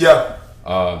transparent. Yeah.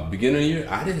 Beginning of the year,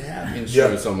 I didn't have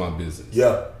insurance on my business.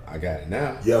 Yeah. I got it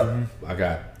now. Yeah. I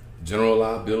got general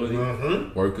liability,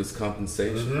 workers'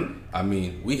 compensation. I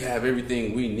mean, we have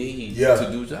everything we need Yeah.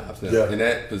 to do jobs now. Yeah. And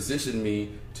that positioned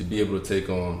me to be able to take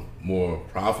on more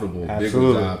profitable, bigger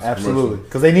Absolutely, jobs. absolutely. commercial.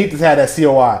 Because they need to have that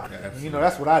COI. Absolutely. You know,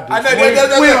 that's what I do. I know,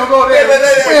 we don't go there.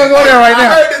 We don't go there right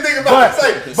now. I heard this thing about to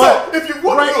say. but- So if you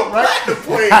want to do a platinum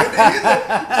plan,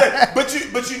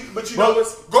 but you know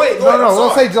what's? Go ahead. No, I'm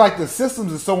let's sorry. say like the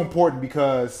systems is so important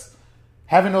because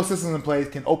having those systems in place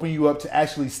can open you up to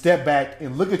actually step back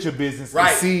and look at your business Right.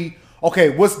 and see, okay,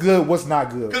 what's good, what's not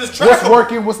good, 'Cause it's what's trackable.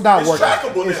 working, what's not It's working.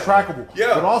 trackable It's now. trackable.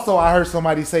 Yeah. But also, I heard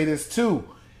somebody say this too.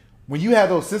 When you have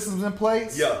those systems in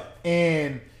place, Yeah.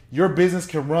 and your business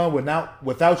can run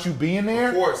without you being there.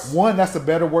 Of course. One, that's a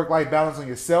better work-life balance on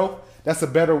yourself. That's a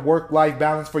better work-life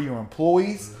balance for your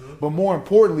employees. Mm-hmm. But more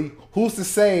importantly, who's to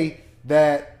say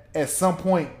that at some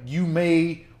point you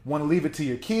may want to leave it to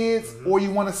your kids Mm-hmm. or you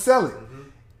want to sell it?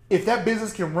 If that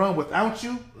business can run without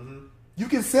you, you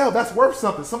can sell. That's worth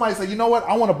something. Somebody say, you know what?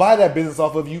 I want to buy that business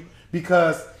off of you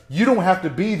because you don't have to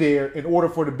be there in order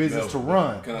for the business to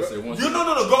run. Can I say one You thing? no.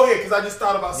 Go ahead, because I just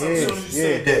thought about something as soon as you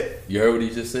said that. You heard what he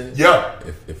just said? Yeah.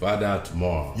 If I die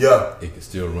tomorrow, Yeah. it can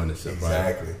still run itself.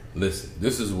 Exactly. Right? Listen,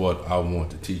 this is what I want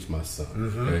to teach my son.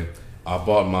 Mm-hmm. Okay, I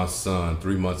bought my son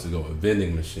 3 months ago a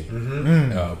vending machine.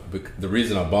 The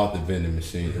reason I bought the vending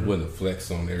machine, it wasn't a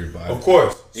flex on everybody. Mm-hmm. Of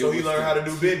course. It So he was learned how to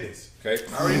do business. Okay,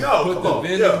 I already know. Put Come the on.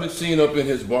 vending Yeah. machine up in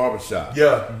his barbershop.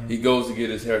 Yeah. He goes to get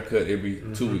his hair cut every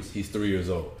 2 weeks. He's 3 years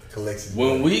old. Collects his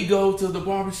When money. we go to the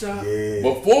barbershop, Yeah.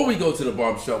 before we go to the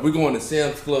barbershop, we're going to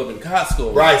Sam's Club and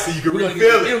Costco. Right, so you can we're gonna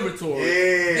refill get the it. inventory.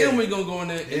 Yeah. Then we're going to go in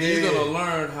there and then you're Yeah. going to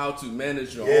learn how to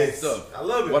manage your Yes. own stuff. I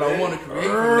love it, What man. I want to create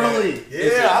Early. from that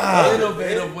is Yeah, I love an it,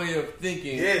 innovative man. way of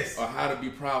thinking Yes. or how to be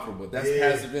profitable. That's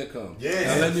Yeah. passive income. Yes.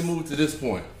 Now let me move to this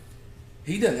point.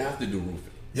 He doesn't have to do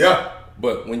roofing. Yeah.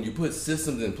 But when you put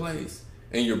systems in place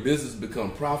and your business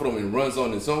become profitable and runs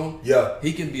on its own, Yeah.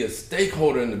 he can be a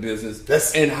stakeholder in the business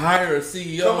That's- and hire a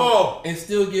CEO Come on. and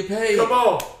still get paid. Come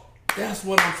on. That's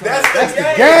what I'm trying That's to the the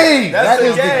game. game. That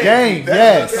is the game. That's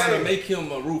Yes. the I'm trying game. to make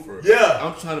him a roofer. Yeah.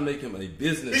 I'm trying to make him a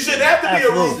business. He shouldn't have to be a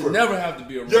Absolutely. He should roofer. never have to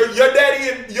be a roofer. Your daddy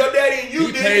and you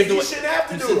He did paved it. the You way. shouldn't have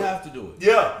to He do should it. have to do it.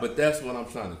 Yeah. But that's what I'm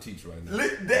trying to teach right now.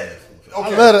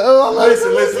 Okay. I love it. Oh, I love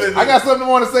Listen, it. listen. I got something I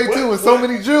want to say too. With so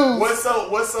many Jews. What's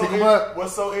Pick 'em up.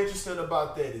 so interesting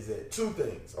about that is that two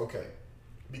things. Okay,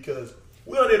 because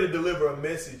we're there to deliver a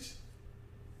message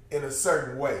in a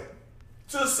certain way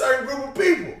to a certain group of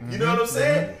people. You know what I'm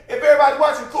saying? If everybody's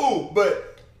watching, cool,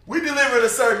 but we delivering a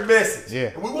certain message, Yeah.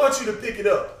 and we want you to pick it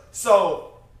up.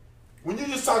 So when you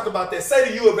just talked about that, say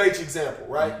the U of H example,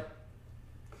 right?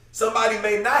 Somebody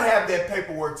may not have that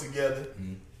paperwork together.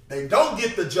 They don't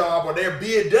get the job, or their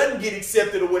bid doesn't get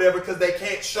accepted or whatever because they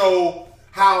can't show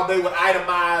how they would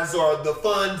itemize or the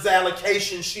funds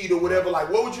allocation sheet or whatever. Like,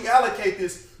 what would you allocate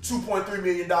this $2.3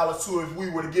 million to if we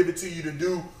were to give it to you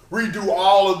to redo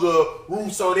all of the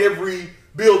roofs on every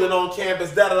building on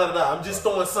campus, I'm just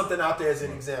throwing something out there as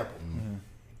an example.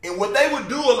 And what they would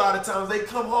do a lot of times, they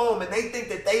come home and they think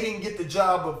that they didn't get the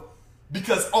job of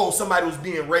because, somebody was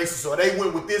being racist or they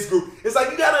went with this group. It's like,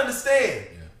 you got to understand,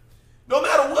 no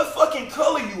matter what fucking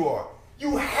color you are,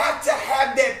 you have to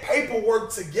have that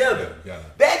paperwork together.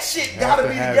 That shit got to be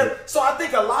together. So I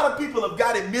think a lot of people have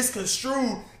got it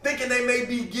misconstrued, thinking they may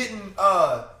be getting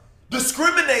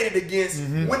discriminated against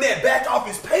when that back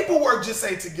office paperwork just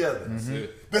ain't together.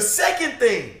 The second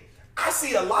thing, I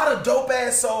see a lot of dope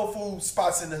ass soul food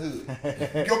spots in the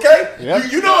hood. You okay?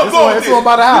 Yep. You know I'm going with this.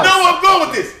 About the house. You know I'm going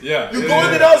with this. You go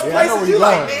into those places, you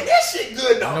like, man, that shit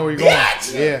good though. I know where you're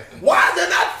going. Why are there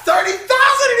not 30,000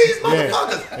 of these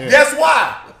motherfuckers? Guess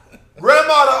why?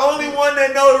 Grandma the only one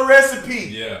that know the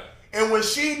recipe. And when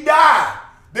she died,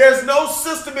 there's no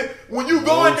system. When you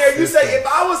go in there, you say, if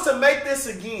I was to make this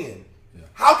again,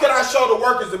 how can I show the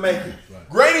workers to make it?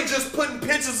 Granny just putting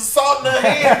pinches of salt in her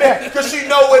hand because she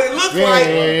know what it looks like.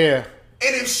 And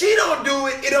if she don't do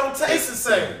it, it don't taste the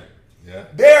same.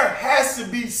 There has to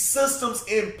be systems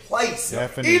in place.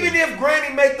 Definitely. Even if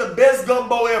Granny make the best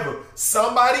gumbo ever,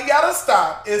 somebody got to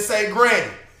stop and say,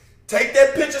 Granny, take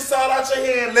that pinch of salt out your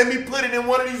hand. Let me put it in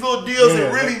one of these little deals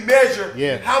and really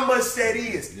measure how much that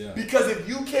is. Because if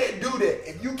you can't do that,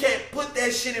 if you can't put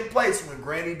that shit in place when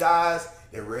Granny dies,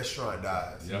 the restaurant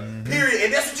dies. Period.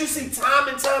 And that's what you see time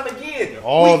and time again.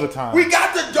 All the time. We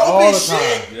got the dopest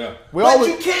shit. But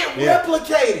you can't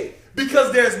replicate it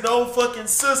because there's no fucking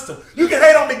system. You can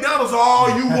hate on McDonald's all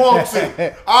you want to.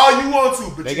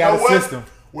 But they you got know a what? system.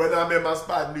 Whether I'm in my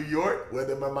spot in New York,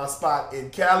 whether I'm at my spot in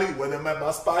Cali, whether I'm at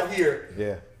my spot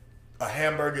here, a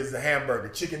hamburger is a hamburger.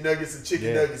 Chicken nuggets and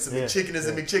chicken nuggets. And McChicken is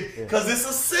a McChicken. Because it's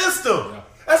a system.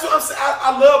 That's what I'm saying.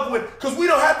 I love because we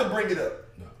don't have to bring it up.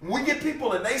 When we get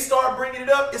people and they start bringing it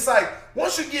up, it's like,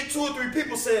 once you get 2 or 3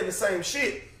 people saying the same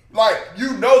shit, like,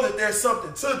 you know that there's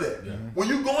something to that. When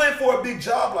you go in for a big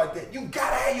job like that, you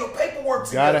gotta have your paperwork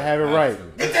together. Gotta have it right.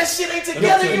 If that shit ain't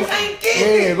together, you ain't getting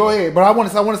it. Yeah, go ahead. But I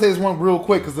want to say this one real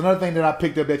quick, because another thing that I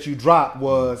picked up that you dropped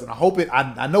was, and I hope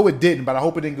I know it didn't, but I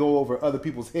hope it didn't go over other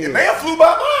people's heads. It may have flew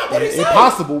by mine. What is It's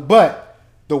possible, but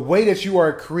the way that you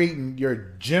are creating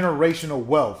your generational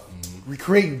wealth,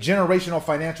 recreating generational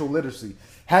financial literacy,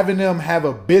 having them have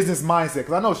a business mindset.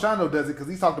 Because I know Shano does it because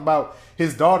he talked about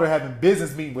his daughter having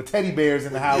business meeting with teddy bears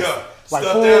in the house. Like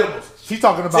stuffed animals. She's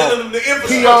talking about telling them the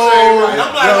infrastructure ain't right.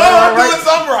 I'm like, I'm doing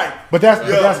something right. But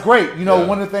that's great. You know,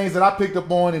 one of the things that I picked up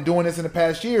on and doing this in the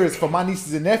past year is for my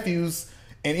nieces and nephews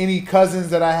and any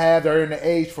cousins that I have that are in the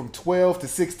age from 12 to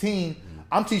 16,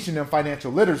 I'm teaching them financial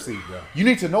literacy. You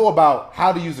need to know about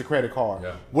how to use a credit card.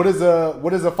 What is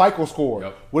a FICO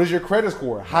score? What is your credit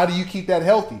score? How do you keep that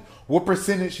healthy? What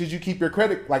percentage should you keep your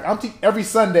credit? Like every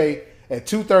Sunday at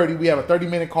 2:30, we have a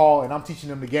 30-minute call, and I'm teaching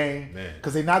them the game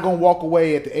because they're not gonna walk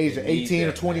away at the age of 18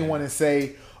 or 21 and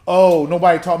say, "Oh,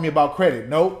 nobody taught me about credit."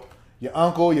 Nope, your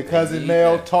uncle, your cousin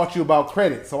Mel taught you about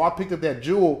credit. So I picked up that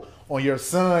jewel on your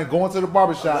son going to the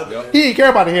barbershop. He didn't care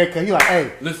about the haircut. He like,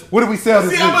 hey, listen, what did we sell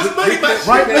this week? See how much money my shit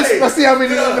right? Let's see how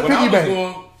many in the piggy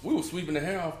bank. We were sweeping the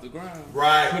hair off the ground.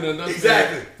 Right. Putting another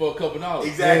for a couple dollars.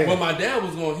 Exactly. When my dad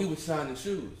was going, he was shining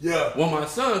shoes. When my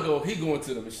son go, he going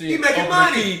to the machine. He making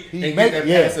money. He got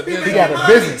a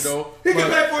business. He can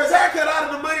pay for his haircut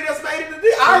out of the money that's made in the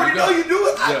deal. I already know you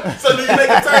do it. So do you make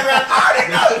a turn around?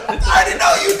 I already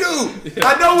know you do.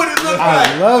 I know what it looks like.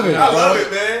 I love it. I love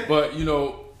it, man. But, you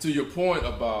know, to your point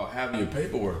about having your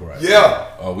paperwork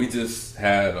right. We just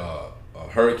had a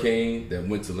hurricane that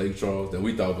went to Lake Charles that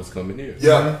we thought was coming here.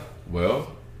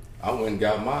 Well, I went and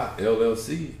got my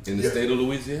LLC in the state of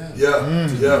Louisiana.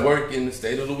 To work in the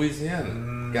state of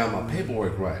Louisiana. Got my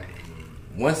paperwork right.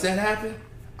 Once that happened,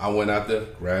 I went out there,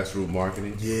 grassroots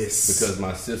marketing. Because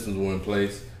my systems were in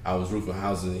place. I was roofing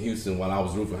houses in Houston while I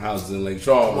was roofing houses in Lake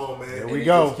Charles. Come on, man. There we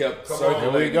go.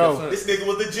 There we go. This nigga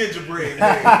was the gingerbread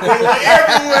man. He was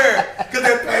everywhere because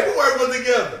that paperwork was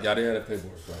together. Yeah, they had that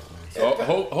paperwork right, man. So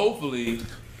hopefully,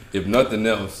 if nothing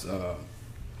else,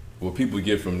 what people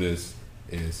get from this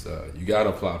is you got to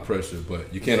apply pressure,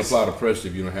 but you can't apply the pressure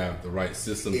if you don't have the right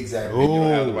system. Exactly. And you don't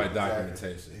have the right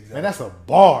documentation. Man, that's a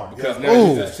bar. Because now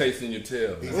you're just chasing your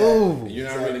tail. And you're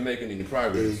not really making any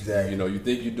progress. You know, you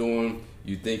think you're doing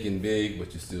you thinking big,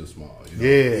 but you're still small. You know?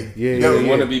 Yeah. You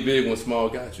want to be big when small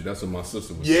got you. That's what my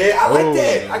sister was. Yeah, I like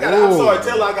that. I'm sorry.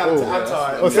 Tell her I got to. I'm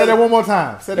sorry. Oh, say that one more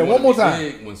time. Say that one more time.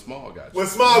 Big when small got you. When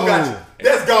small got you.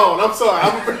 That's gone. I'm sorry.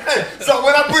 So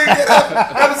when I bring that up,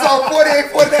 episode 48,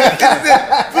 49,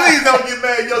 please don't get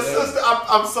mad. Your sister,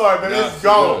 I'm sorry, man. It's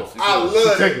gone. I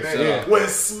love it, man. When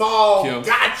small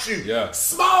got you. Yeah.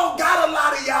 Small got a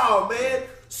lot of y'all, man.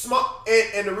 Small,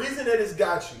 and the reason that it's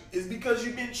got you is because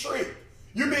you've been tricked.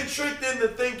 You've been tricked into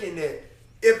thinking that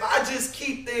if I just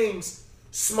keep things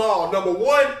small, number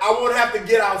one, I won't have to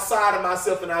get outside of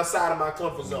myself and outside of my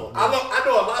comfort zone. I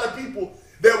know a lot of people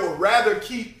that would rather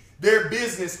keep their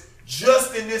business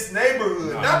just in this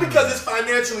neighborhood. Not because it's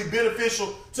financially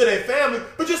beneficial to their family,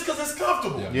 but just because it's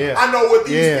comfortable. Yeah. I know what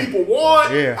these people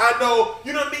want. Yeah. I know,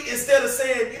 you know what I mean? Instead of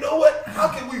saying, you know what, how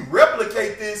can we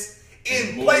replicate this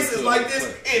in places like this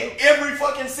in every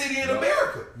fucking city in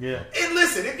America? Yeah. And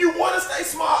listen, if you want to stay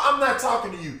small, I'm not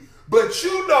talking to you. But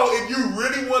you know, if you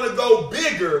really want to go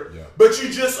bigger, but you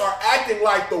just are acting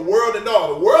like the world, and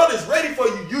no, the world is ready for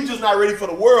you. You just not ready for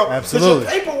the world. Absolutely.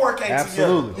 Because your paperwork ain't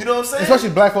together. You know what I'm saying? Especially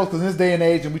black folks, because in this day and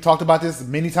age, and we talked about this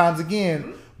many times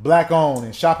again, black owned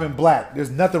and shopping black.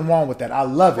 There's nothing wrong with that. I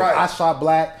love it. Right. I shop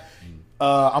black.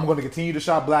 I'm going to continue to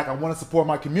shop black. I want to support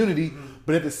my community.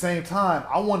 But at the same time,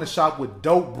 I want to shop with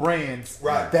dope brands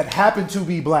that happen to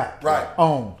be black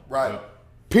owned. Right.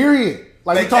 Period.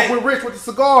 Like They we talk can't- with Rich with the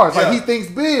cigars. Yeah. Like he thinks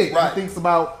big. Right. He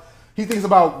thinks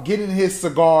about getting his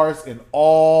cigars in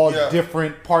all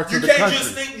different parts You of the can't country.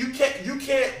 just think you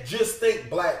can't just think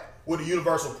black with a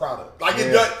universal product. Like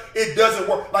it doesn't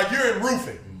work. Like you're in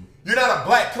roofing. You're not a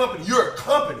black company. You're a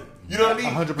company. You know what I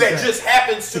mean? 100%. That just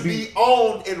happens to be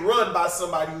owned and run by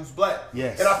somebody who's black.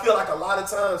 Yes. And I feel like a lot of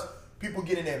times people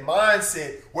get in that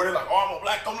mindset where they're like, oh, I'm a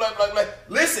black, I'm black.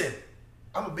 Listen,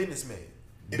 I'm a businessman.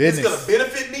 If it's going to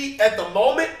benefit me at the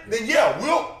moment, then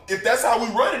if that's how we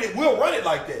run it, we'll run it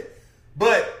like that.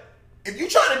 But if you're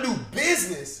trying to do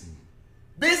business,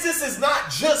 business is not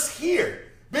just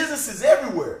here. Business is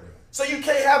everywhere. So you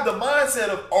can't have the mindset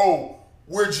of, oh,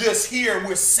 we're just here and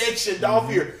we're sectioned off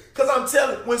here. Because I'm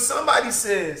telling you, when somebody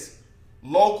says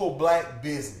local black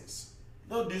business,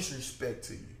 no disrespect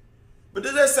to you, but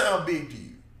does that sound big to you?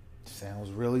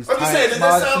 Sounds really I'm just saying, does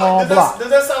that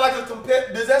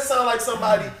sound like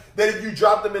somebody that if you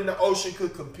drop them in the ocean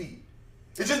could compete?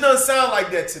 It just doesn't sound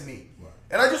like that to me. Right.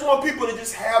 And I just want people to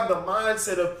just have the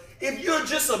mindset of, if you're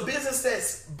just a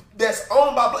business that's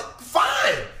owned by black,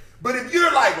 fine. But if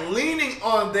you're like leaning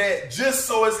on that just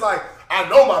so it's like, I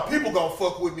know my people gonna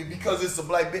fuck with me because it's a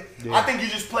black bitch. Yeah. I think you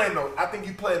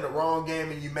playing the wrong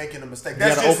game and you're making a mistake. You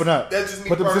gotta open up. That's just me.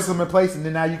 Put the system in place, and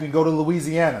then now you can go to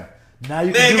Louisiana. Now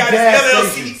you can do got gas LLC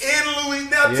stations. in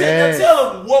Louisiana. Now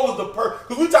tell them what was the purpose.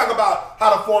 Because we talk about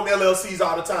how to form LLCs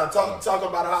all the time. Talk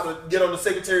about how to get on the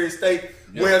Secretary of State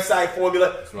website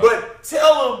formula. Right. But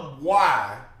tell them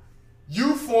why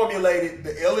you formulated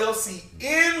the LLC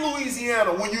in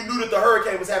Louisiana when you knew that the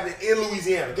hurricane was happening in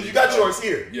Louisiana. Because you got yours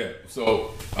here. Yeah.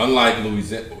 So unlike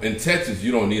Louisiana, in Texas,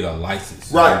 you don't need a license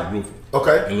for roofing.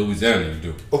 Okay. In Louisiana, you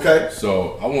do. Okay.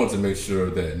 So I wanted to make sure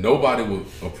that nobody would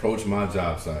approach my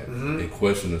job site and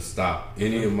question or stop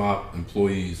any of my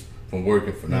employees from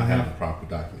working for not having proper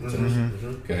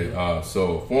documentation. Okay.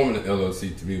 So forming an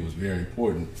LLC to me was very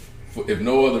important, if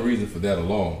no other reason for that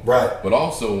alone. Right. But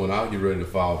also when I get ready to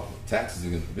file taxes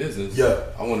against the business,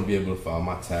 I want to be able to file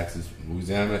my taxes in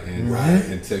Louisiana and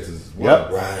in Texas as well.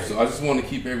 Yep. Right. So I just want to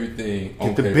keep everything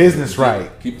on the business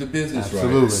right. Keep the business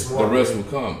Absolutely. right. The rest will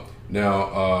come.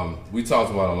 Now, we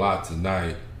talked about a lot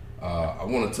tonight. I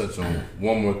want to touch on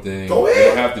one more thing. Go ahead. It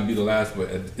don't have to be the last, but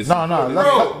it's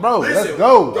let's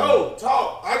go. Go,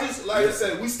 talk. I just, like I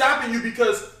said, we stopping you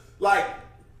because, like,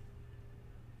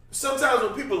 sometimes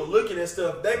when people are looking at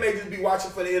stuff, they may just be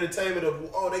watching for the entertainment of,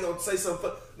 oh, they gonna say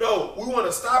something. No, we want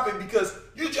to stop it because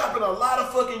you're dropping a lot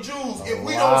of fucking jewels. If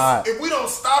we don't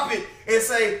stop it and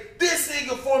say this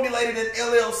nigga formulated an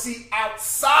LLC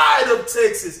outside of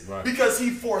Texas because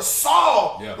he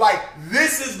foresaw like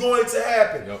this is going to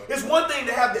happen. It's one thing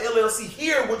to have the LLC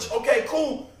here, which okay,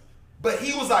 cool. But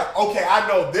he was like, okay, I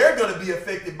know they're going to be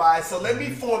affected by it, so let me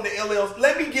form the LLC.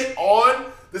 Let me get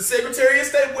on the Secretary of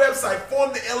State website,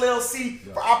 form the LLC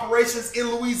for operations in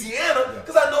Louisiana,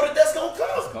 because I know that's going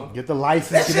to come. Get the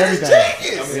license and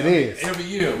everything. It is. Every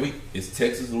year, it's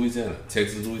Texas, Louisiana.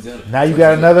 Texas, Louisiana. Now you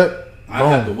got another. I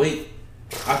have to wait.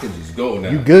 I can just go now.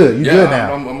 You good. You good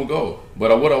now. I'm going to go.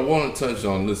 But what I want to touch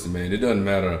on, listen, man, it doesn't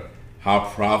matter how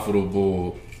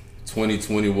profitable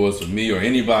 2020 was for me or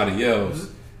anybody else.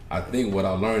 I think what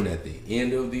I learned at the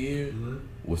end of the year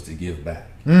was to give back.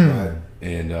 Right?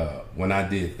 And when I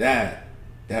did that,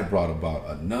 that brought about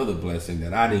another blessing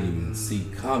that I didn't even see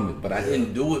coming. But I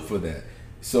didn't do it for that.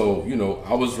 So, you know,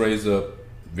 I was raised up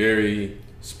very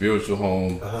spiritual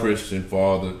home, Christian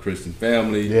father, Christian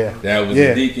family. Yeah. Dad was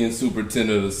a deacon,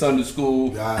 superintendent of the Sunday school.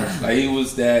 Gotcha. Like he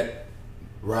was that.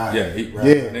 Right. Yeah. He,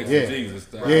 Right. next to Jesus.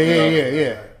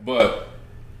 Yeah. But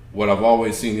what I've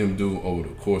always seen him do over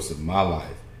the course of my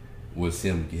life was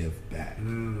him give back.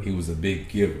 He was a big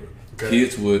giver. Okay.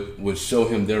 Kids would show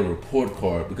him their report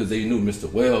card because they knew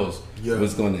Mr. Wells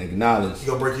was going to acknowledge. He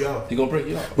gonna break you off. He gonna break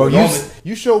you off. Bro,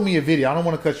 you showed me a video. I don't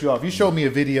want to cut you off. You showed me a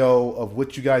video of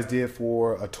what you guys did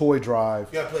for a toy drive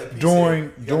You gotta play a piece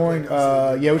during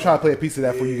of it. we tried to play a piece of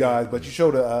that for you guys, but you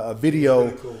showed a video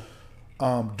Really cool.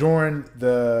 during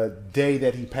the day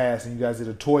that he passed, and you guys did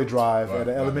a toy drive at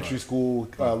an elementary school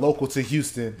local to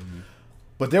Houston.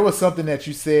 But there was something that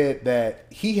you said that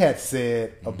he had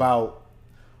said about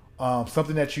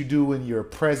something that you do in your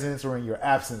presence or in your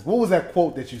absence. What was that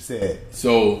quote that you said?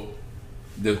 So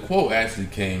the quote actually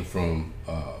came from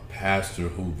a pastor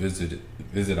who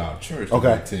visited our church in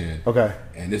Week 10. Okay.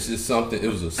 And this is something, it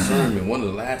was a sermon, one of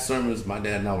the last sermons my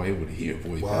dad and I were able to hear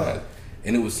before he passed.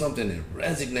 And it was something that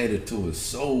resonated to us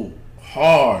so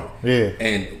hard. Yeah.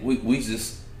 And we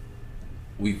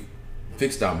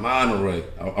fixed our mind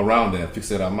around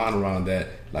that,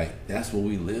 like that's what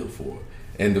we live for.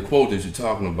 And the quote that you're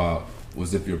talking about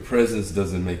was, if your presence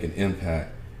doesn't make an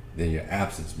impact, then your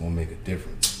absence won't make a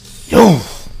difference. Yo!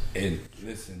 And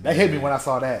listen, That hit me when I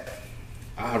saw that.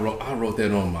 I wrote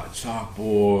that on my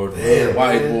chalkboard,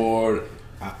 whiteboard.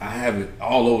 I have it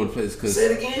all over the place. Cause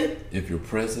say it again. If your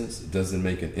presence doesn't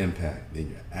make an impact, then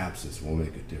your absence won't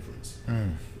make a difference.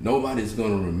 Nobody's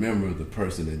going to remember the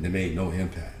person that made no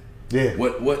impact. Yeah.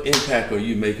 What impact are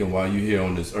you making while you're here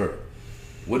on this earth?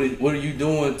 What are you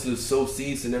doing to sow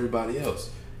seeds in everybody else?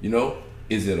 You know,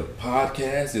 is it a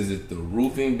podcast? Is it the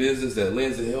roofing business that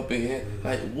lends a helping hand?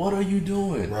 Like, what are you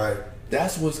doing? Right.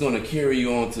 That's what's going to carry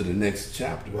you on to the next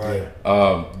chapter. Right.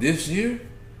 This year,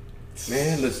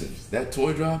 man, listen, that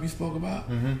toy drive you spoke about,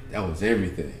 that was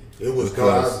everything. It was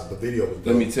Because the video was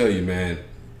let me tell you, man.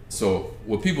 So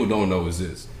what people don't know is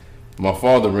this. My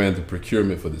father ran the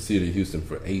procurement for the city of Houston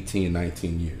for 18,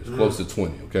 19 years, close to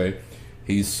 20, okay?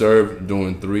 He served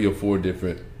during 3 or 4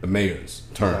 different mayors'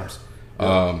 terms.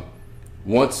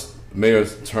 Once Mayor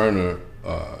Turner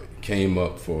came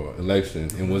up for election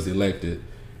and was elected,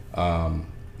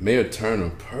 Mayor Turner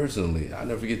personally, I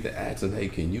never forget to ask him, hey,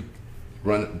 can you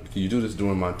do this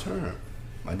during my term?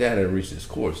 My dad had reached his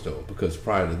course, though, because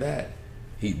prior to that,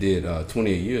 he did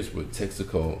 28 years with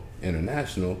Texaco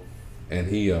International, and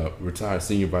he retired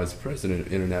senior vice president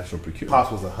of international procurement.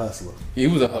 Pops was a hustler. He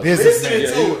was a hustler. Businessman,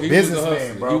 Yeah, he businessman, was a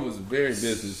hustler. bro. He was very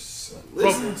business.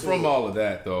 Listen From all of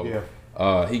that, though,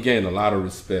 Yeah. he gained a lot of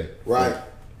respect Right. from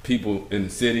people in the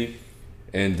city.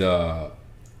 And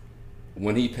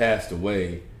when he passed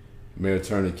away, Mayor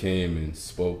Turner came and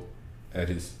spoke at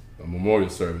his memorial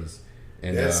service.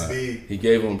 And he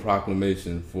gave him a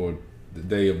proclamation for the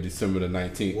day of December the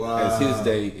 19th as his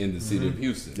day in the city of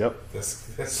Houston. Yep.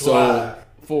 That's So why.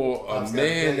 for a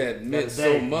man that meant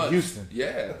so much, Houston.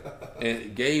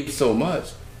 and gave so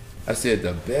much, I said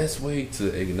the best way to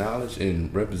acknowledge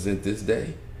and represent this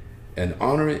day and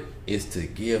honor it is to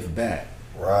give back.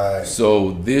 Right.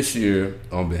 So this year,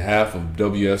 on behalf of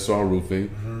WSR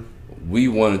Roofing, we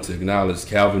wanted to acknowledge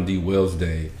Calvin D. Wells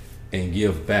Day and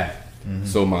give back.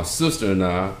 So my sister and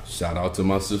I, shout out to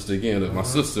my sister again. My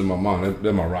sister and my mom,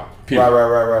 they're my rock. Period.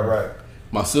 Right.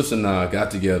 My sister and I got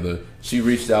together. She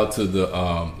reached out to the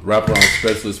wraparound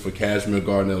specialist for Cashmere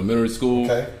Garden Elementary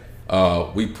School.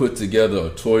 Okay. We put together a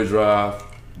toy drive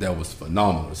that was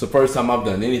phenomenal. It's the first time I've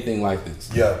done anything like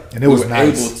this. Yeah. And it was we were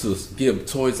nice. able to give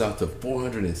toys out to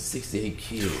 468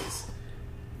 kids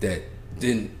that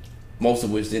most of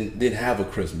which didn't have a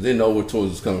Christmas, didn't know where toys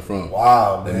was coming from.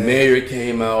 Wow, The man. mayor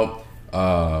came out.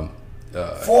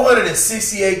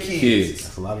 468 kids.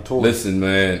 That's a lot of toys. Listen,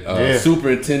 man.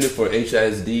 Superintendent for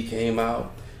HISD came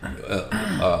out.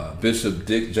 Bishop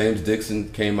James Dixon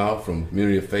came out from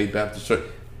Community of Faith Baptist Church,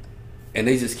 and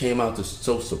they just came out to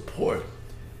show support.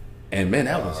 And man,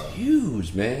 that was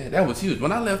huge, man. That was huge.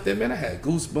 When I left there, man, I had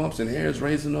goosebumps and hairs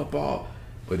raising up all.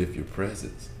 But if your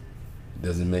presence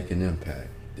doesn't make an impact,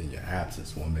 then your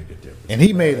absence won't make a difference. And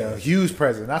he made a huge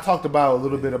present. And I talked about a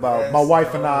little bit about my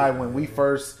wife and I when we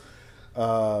first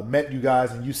met you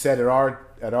guys, and you sat at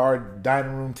our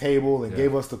dining room table and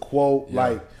gave us the quote.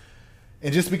 Like,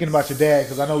 and just speaking about your dad,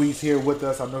 because I know he's here with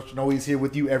us. I know he's here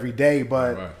with you every day.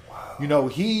 But you know,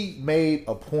 he made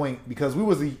a point because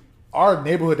our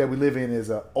neighborhood that we live in is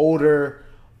an older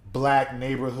black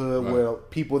neighborhood Right. where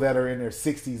people that are in their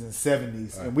 60s and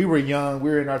 70s, and we were young, we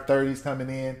were in our 30s coming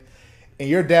in, and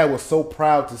your dad was so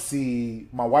proud to see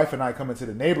my wife and I come into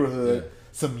the neighborhood,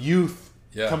 some youth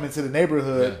come into the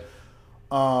neighborhood.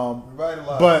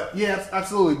 But yeah,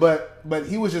 absolutely. But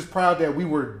he was just proud that we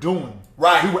were doing.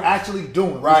 Right. We were actually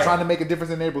doing. We Right. were trying to make a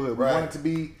difference in the neighborhood. We Right.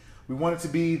 wanted to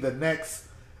be the next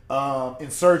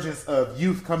insurgence of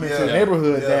youth coming into the Yeah.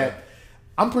 neighborhood Yeah. that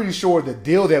I'm pretty sure the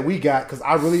deal that we got, because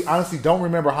I really honestly don't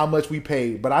remember how much we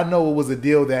paid, but I know it was a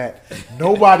deal that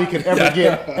nobody could ever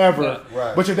get ever.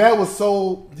 Right. But your dad was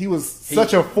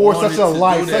such a force, wanted such a to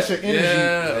light, do that. such an energy.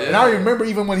 Yeah, And I remember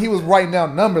even when he was writing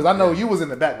down numbers, I know you was in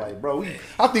the back like, bro,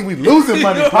 I think we losing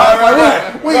money.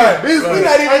 Like, we in business. We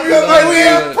not even Like, good. Like, we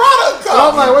have product so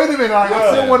I'm like, wait a minute, like,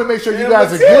 I still want to make sure you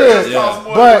guys are good.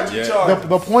 But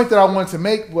the point that I wanted to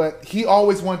make, but he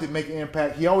always wanted to make an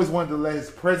impact. He always wanted to let his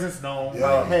presence known.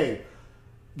 Yeah. Like, hey,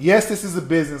 yes, this is a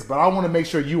business, but I want to make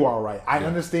sure you are right. I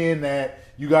understand that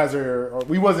you guys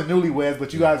we wasn't newlyweds,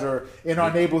 but you guys are in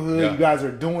our neighborhood. Yeah. You guys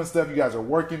are doing stuff. You guys are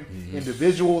working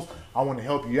individuals. I want to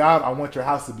help you out. I want your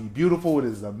house to be beautiful. It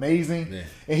is amazing. Yeah.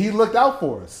 And he looked out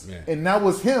for us. Yeah. And that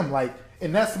was him. Like,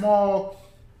 in that small,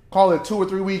 call it 2 or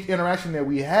 3 week interaction that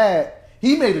we had,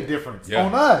 he made a difference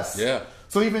on us. Yeah.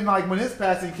 So even like when his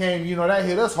passing came, that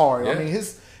hit us hard. I Yeah. mean,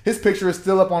 his picture is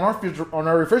still up on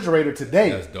our refrigerator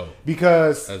today. That's dope.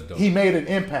 Because That's dope. he made an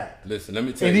impact. Listen, let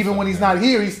me tell And you even when something, he's man. not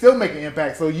here, he's still making an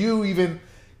impact. So you even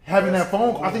having That's that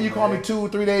phone, cool, I think you called me man. 2 or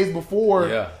 3 days before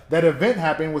Yeah. that event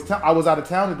happened. I was out of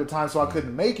town at the time, so I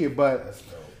couldn't make it. But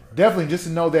definitely just to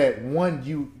know that one,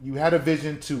 you had a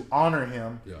vision to honor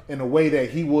him in a way that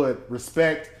he would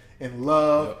respect and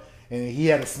love, and he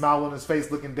had a smile on his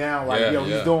face looking down like,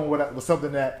 he's doing what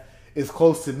something that is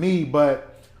close to me. But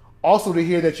also to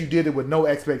hear that you did it with no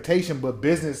expectation, but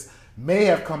business may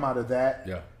have come out of that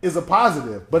is a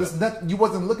positive. But it's not. You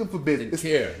wasn't looking for business.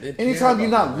 Didn't care. Didn't Anytime care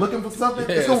you're not about looking for something,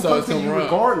 Yeah, it's gonna so come it's to gonna you run.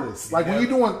 regardless. Like when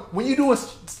you're doing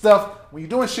stuff, when you're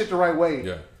doing shit the right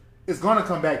way, it's gonna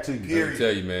come back to you. Let me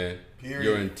tell you, man. Period.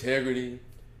 Your integrity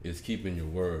is keeping your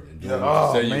word and doing Yeah.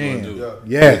 what you say man. you're gonna do.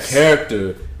 Yes. Your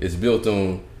character is built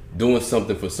on doing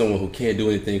something for someone who can't do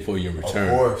anything for you in return.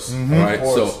 Of course. All right. Of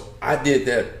course. So I did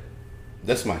that.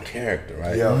 That's my character,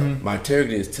 right? Yeah. My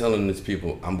integrity is telling these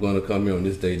people, I'm going to come here on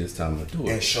this day, this time, and do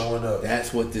it. And showing up.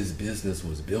 That's what this business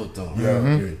was built on.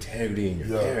 Yeah. Your integrity and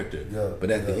your character. Yeah. But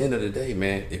at the end of the day,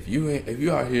 man, if you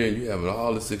out here and you having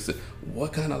all the success,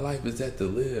 what kind of life is that to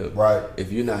live? Right.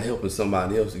 If you're not helping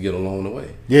somebody else to get along the way.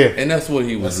 Yeah. And that's what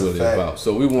he was That's a really fact. about.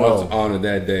 So we wanted to honor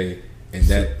that day in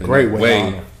that great way to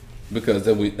honor. because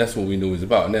that's what we knew he was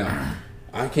about. Now,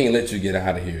 I can't let you get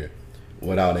out of here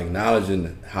without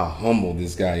acknowledging how humble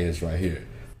this guy is right here.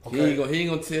 Okay. He ain't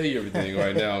gonna tell you everything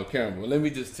right now on camera. But let me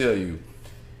just tell you,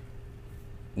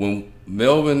 when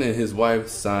Melvin and his wife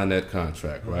signed that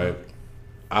contract, right,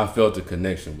 I felt a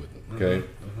connection with him. Okay,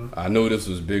 I knew this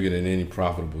was bigger than any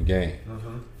profitable game.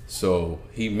 So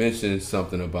he mentioned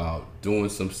something about doing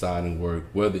some siding work,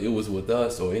 whether it was with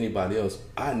us or anybody else.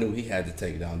 I knew he had to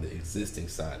take down the existing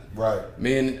siding. Right.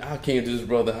 Man, I came to his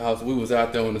brother's house. We was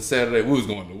out there on a Saturday. We was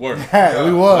going to work.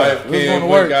 We was. Wife We was came, going to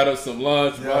we work. got us some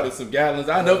lunch, brought us some gallons.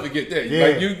 I'll never forget that. Yeah.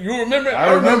 Like, you remember?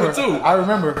 I remember too. I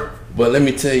remember. But let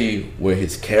me tell you where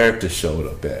his character showed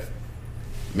up at.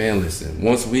 Man, listen,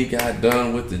 once we got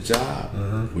done with the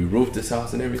job, we roofed this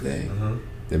house and everything.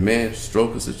 The man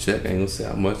stroked us a check. I ain't gonna say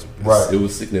how much. Right. It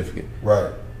was significant.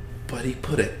 Right. But he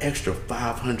put an extra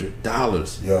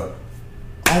 $500 Yeah.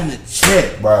 on the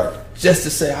check Right. just to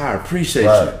say, I appreciate you.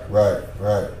 Right. Right.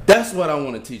 Right. That's what I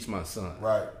want to teach my son.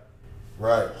 Right.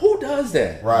 Right. Who does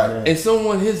that? Right. And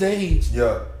someone his age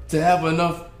Yeah. to have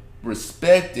enough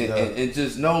respect and, Yeah. and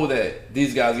just know that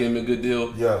these guys gave me a good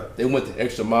deal. Yeah. They went the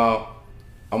extra mile.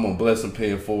 I'm gonna bless them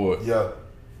paying for it. Yeah.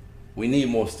 We need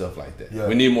more stuff like that. Yeah.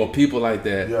 We need more people like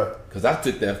that. Yeah. Cause I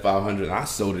took that 500 and I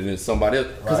sold it in somebody else.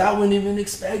 Cause Right. I wasn't even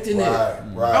expecting Right, it.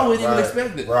 right, I wasn't right, even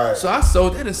expecting it. right. So I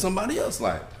sold that in somebody else.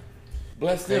 Like,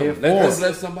 bless Pay them. it Let's forward.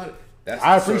 bless somebody. That's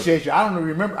I the circle. appreciate you. I don't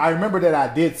remember. I remember that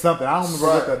I did something. I don't remember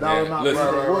what the dollar Yeah, amount listen,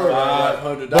 was.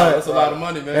 $500. But- That's a lot of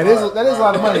money, man. That is a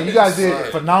lot of money. You guys did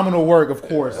Right. phenomenal work, of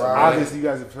course. Right. Obviously, you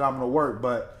guys did phenomenal work,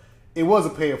 but it was a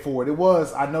pay it forward. It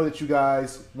was. I know that you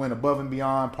guys went above and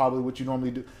beyond probably what you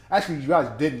normally do. Actually, you guys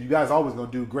didn't. You guys always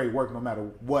gonna do great work no matter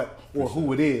what or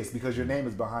who it is because your name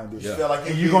is behind it. Yeah. Felt like And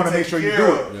you're you're gonna being make sure you taken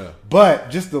do care it. of. Yeah. But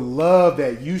just the love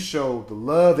that you showed, the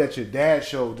love that your dad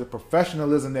showed, the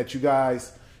professionalism that you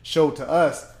guys showed to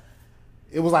us,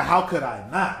 it was like, how could I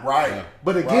not? Right. Yeah.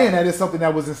 But again, that is something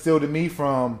that was instilled in me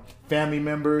from family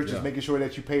members, just Yeah. making sure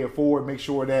that you pay it forward, make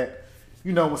sure that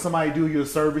you know, when somebody do you a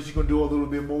service, you can do a little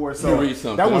bit more. So Let me read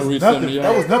something. that Can I was read something nothing. to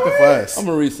y'all? That was nothing for us. I'm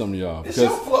gonna read some to y'all. It's your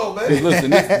flow, man. Listen,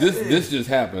 this just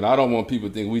happened. I don't want people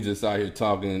to think we just out here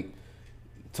talking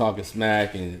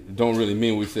smack and don't really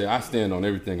mean what we say. I stand on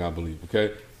everything I believe.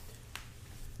 Okay.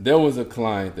 There was a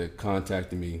client that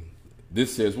contacted me.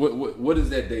 This says what does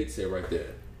that date say right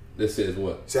there? This says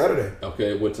what? Saturday,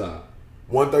 Okay, what time?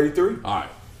 1:33. All right.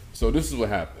 So this is what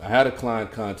happened. I had a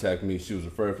client contact me. She was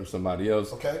referred from somebody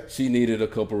else. Okay. She needed a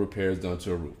couple repairs done to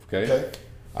her roof. Okay. Okay.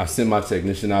 I sent my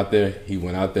technician out there. He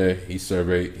went out there. He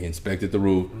surveyed. He inspected the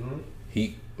roof. Mm-hmm.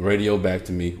 He radioed back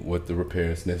to me what the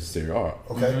repairs necessary are.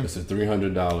 Okay. It's a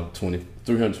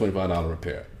 $325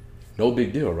 repair. No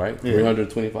big deal, right?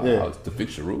 $325 to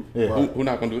fix your roof. Yeah. Who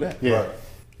not gonna do that? Yeah. Right.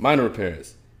 Minor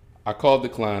repairs. I called the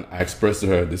client. I expressed to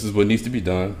her, this is what needs to be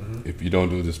done. If you don't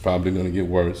do this, it's probably going to get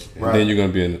worse. And Right. then you're going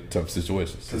to be in a tough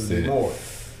situation. She said, More.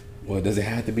 well, does it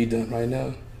have to be done right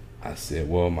now? I said,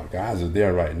 well, my guys are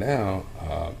there right now.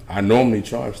 I normally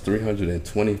charge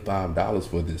 $325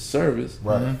 for this service.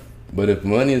 Right. But if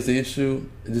money is the issue,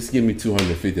 just give me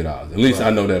 $250. At least I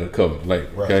know that'll cover it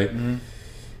later, Right. okay?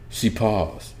 She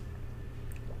paused.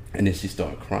 And then she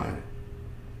started crying.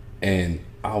 And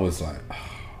I was like, oh.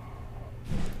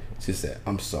 She said,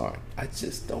 I'm sorry. I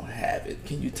just don't have it.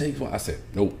 Can you take one? I said,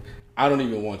 nope. I don't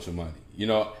even want your money. You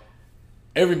know,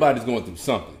 everybody's going through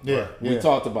something. Yeah, We yeah.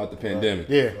 talked about the pandemic.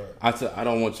 Yeah. I said, I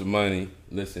don't want your money.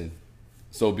 Listen,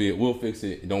 so be it. We'll fix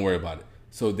it. Don't worry about it.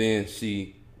 So then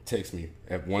she texts me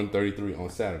at 1:33 on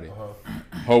Saturday.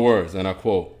 Her words, and I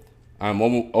quote, I'm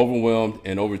overwhelmed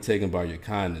and overtaken by your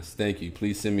kindness. Thank you.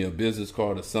 Please send me a business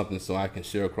card or something so I can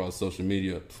share across social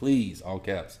media. Please, all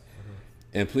caps.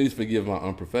 And please forgive my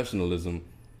unprofessionalism.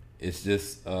 It's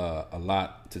just a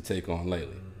lot to take on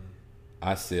lately.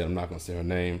 I said, I'm not going to say her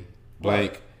name.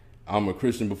 Blank. Right. I'm a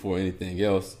Christian before anything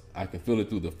else. I can feel it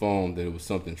through the phone that it was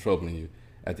something troubling you.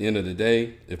 At the end of the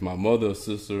day, if my mother or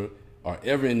sister are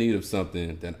ever in need of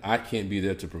something that I can't be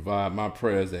there to provide, my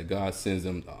prayer is that God sends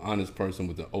them an honest person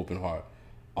with an open heart.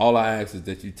 All I ask is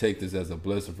that you take this as a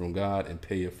blessing from God and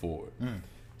pay it forward.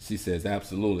 She says,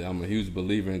 absolutely. I'm a huge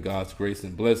believer in God's grace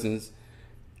and blessings.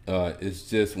 It's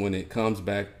just when it comes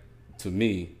back to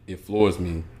me, it floors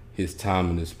me. His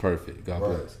timing is perfect. God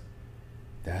Right. bless.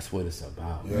 That's what it's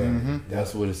about. Yeah.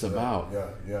 That's what it's about.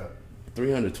 Yeah.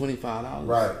 $325.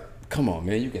 Right. Come on,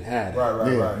 man. You can have it.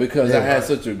 Right. Yeah. Right. Because Yeah, I had right.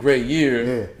 such a great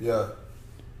year. Yeah. Yeah.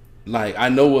 Like, I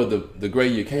know where the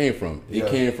great year came from. It Yeah.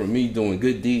 came from me doing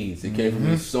good deeds. It came from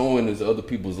me sowing into other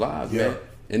people's lives, Yeah. man.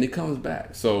 And it comes back.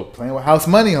 So, Playing with house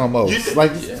money almost. You-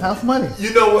 Like it's house money.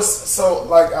 You know what's so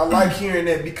like? I like hearing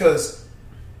that because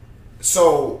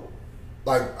so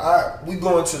like we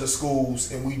go into the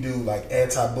schools and we do like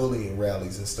anti-bullying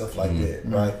rallies and stuff like that,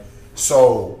 right?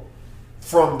 So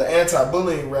from the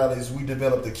anti-bullying rallies, we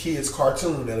developed a kids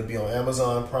cartoon that'll be on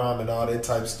Amazon Prime and all that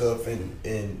type of stuff,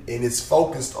 and it's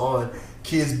focused on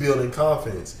kids building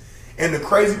confidence. And the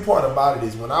crazy part about it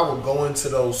is when I would go into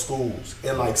those schools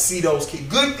and like see those kids,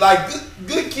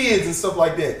 good kids and stuff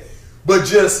like that, but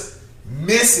just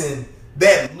missing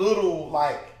that little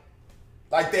like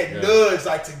that nudge,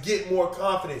 like to get more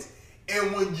confidence.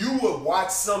 And when you would watch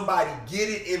somebody get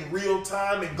it in real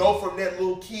time and go from that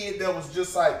little kid that was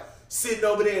just like sitting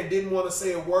over there and didn't want to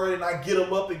say a word, and I get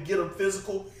them up and get them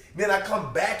physical, then I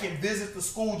come back and visit the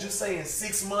school just saying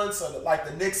 6 months or like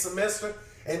the next semester,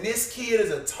 and this kid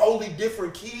is a totally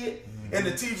different kid. And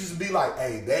the teachers would be like,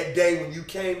 hey, that day when you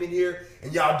came in here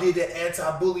and y'all did that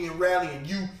anti-bullying rally and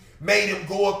you made him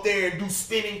go up there and do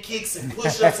spinning kicks and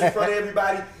push-ups in front of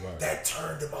everybody, that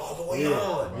turned them all the way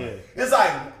on. Yeah. It's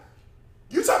like,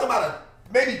 you talking about a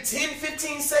maybe 10,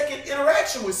 15 second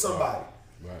interaction with somebody.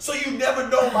 Right. So you never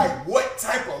know like what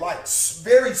type of like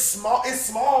very small, it's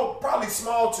small, probably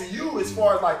small to you as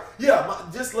far as like,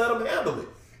 just let them handle it.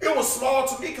 It was small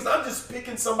to me because I'm just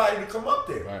picking somebody to come up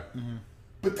there. right.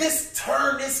 But this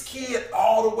turned this kid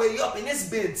all the way up, and it's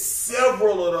been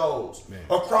several of those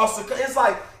across the country. It's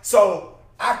like, so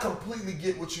I completely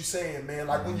get what you're saying, man.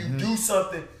 Like when you do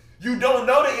something, you don't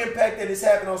know the impact that it's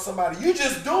having on somebody. You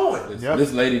just doing. Yep.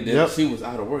 This lady did. Yep. She was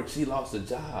out of work. She lost a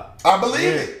job. I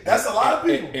believe it. That's a lot of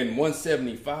people. And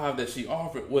 175 that she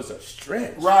offered was a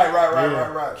stretch.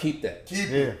 Right. Keep that. Keep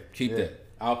Yeah. it. Keep that.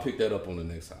 I'll pick that up on the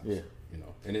next house. Yeah. You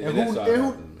know, and And that's who, how and, it who,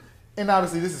 happens. and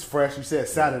obviously this is fresh. You said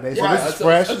Saturday, so Yeah, this is I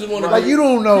fresh. just wanna Like be you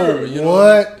don't know pure, you know?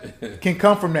 what can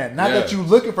come from that. Not Yeah. that you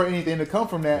looking for anything to come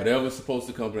from that. Whatever's supposed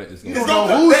to come from that is going It's don't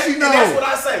to know gonna who come- she and that's know. what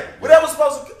I say. Whatever's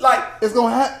supposed to like. It's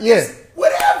gonna happen. Yeah. It's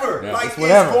whatever. Yeah, like it's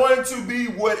whatever. It's going to be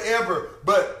whatever.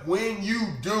 But when you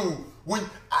do,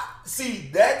 see,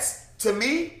 that's to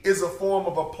me, is a form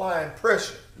of applying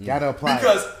pressure. Gotta apply.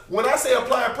 Because when I say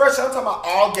applying pressure, I'm talking about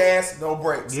all gas, no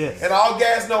brakes. Yes. And all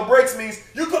gas, no brakes means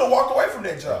you could have walked away from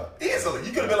that job easily.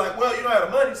 You could have been like, well, you don't have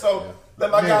the money, so let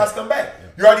my guys come back.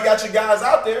 You already got your guys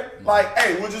out there. Like,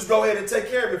 hey, we'll just go ahead and take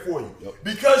care of it for you.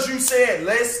 Because you said,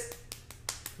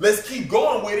 let's keep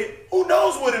going with it. Who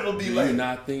knows what it'll be Do like? you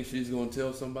not think she's gonna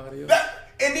tell somebody else?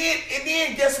 And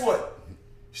then guess what?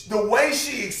 The way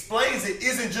she explains it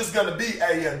isn't just gonna be,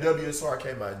 hey, yeah, WSR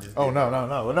came out and just. Oh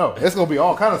no! It's gonna be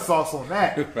all kind of sauce on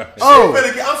that. Right. Oh,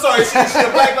 I'm sorry, she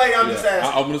a black lady. I'm just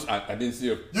asking. I didn't see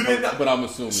her. You didn't know? But I'm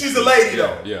assuming She's a lady,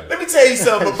 though. Yeah. Let me tell you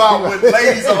something about when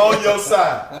ladies are on your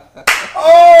side.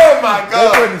 Oh, my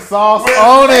God. they're putting sauce When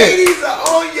on it. ladies are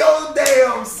on your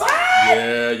damn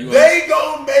side, they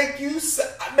gonna make you...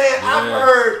 Man, I've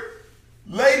heard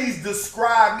ladies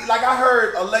describe me. Like, I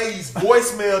heard a lady's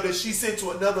voicemail that she sent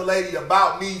to another lady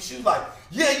about me. She was like,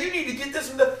 yeah, you need to get this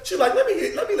from the... She was like, let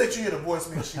me let you hear the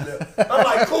voicemail she left. I'm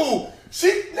like, cool.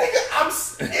 I'm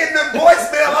in the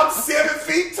voicemail, I'm 7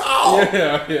 feet tall.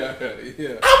 Yeah.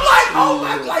 I'm like, oh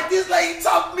my, like this lady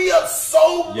talked me up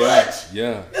so much.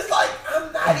 Yeah. It's like,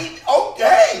 I'm not even,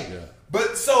 okay. Yeah.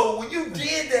 But so when you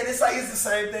did that, it's like, it's the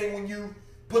same thing when you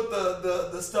put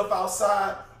the stuff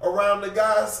outside around the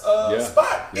guy's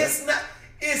spot. Yeah. It's not,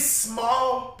 it's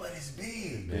small, but it's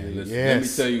big. Man, listen, Yes. let me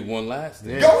tell you one last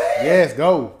thing. yes. Go ahead. Yes,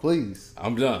 go, please.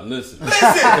 I'm done. Listen. Go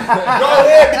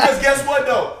ahead, because guess what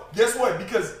though? Guess what?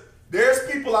 Because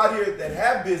there's people out here that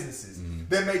have businesses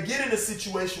that may get in a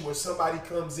situation where somebody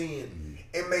comes in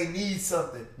and may need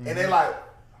something, and they're like,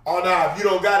 "Oh no, if you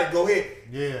don't got it, go ahead."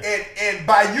 Yeah. And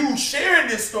by you sharing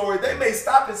this story, they may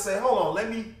stop and say, "Hold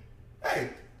on, hey,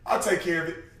 I'll take care of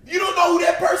it." You don't know who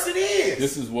that person is.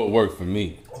 This is what worked for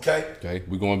me. Okay.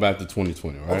 We're going back to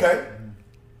 2020, right? Okay.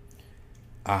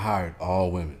 I hired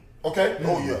all women. Okay.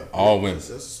 Oh yeah. All women. That's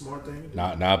a smart thing to do.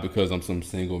 Not because I'm some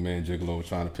single man gigolo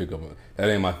trying to pick up that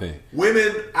ain't my thing.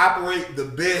 Women operate the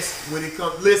best when it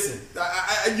comes. Listen,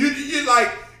 you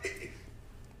like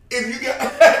if you got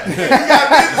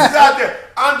businesses out there.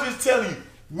 I'm just telling you,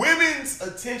 women's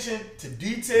attention to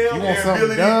detail, You want their something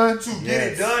ability done? to get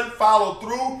Yes. it done, follow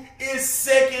through, is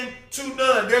second to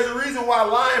none. There's a reason why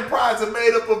lion prides are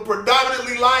made up of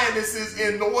predominantly lionesses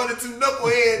and the 1 or 2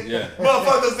 knucklehead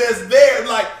motherfuckers that's there.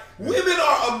 Like, women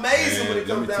are amazing when it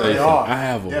comes down to you that. something. I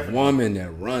have a Definitely. woman that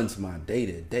runs my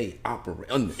day-to-day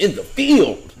operation in the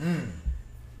field.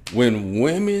 When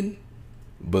women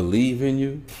believe in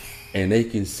you and they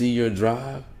can see your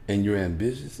drive and you're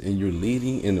ambitious and you're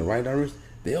leading in the right direction,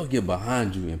 they'll get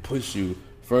behind you and push you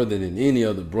further than any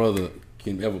other brother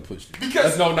can ever push you. Because-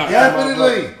 That's no knock.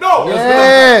 Definitely. No,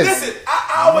 Yes. listen,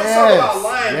 I always talk Yes. about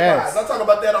lion Yes. pride. I talk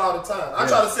about that all the time. I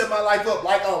try to set my life up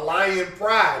like a lion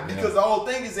pride because the whole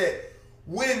thing is that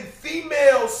when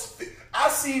females, I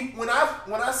see when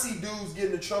I see dudes get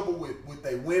into trouble with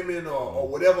their women or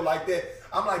whatever like that,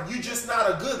 I'm like, you just not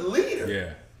a good leader. Yeah.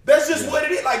 That's just what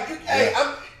it is. Like,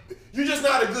 you're just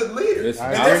not a good leader. Listen,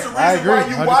 And I that's the agree. reason why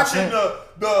you 100%. watching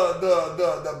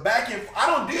the back and I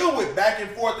don't deal with back and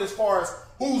forth as far as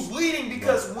who's leading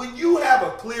because when you have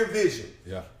a clear vision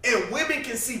and women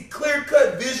can see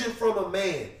clear-cut vision from a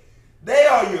man, they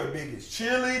are your biggest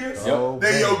cheerleaders. Oh,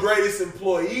 They're man. your greatest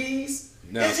employees.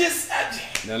 Now- It's just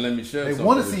Now let me share They something.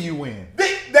 want to with see you. you win.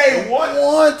 they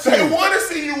want to. They want to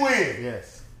see you win.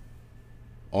 Yes.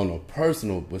 On a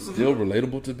personal but still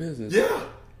relatable to business. Yeah.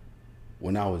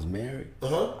 When I was married,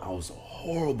 I was a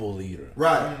horrible leader.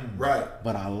 Right. Right.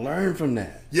 But I learned from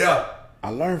that. Yeah.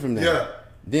 Yeah.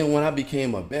 Then when I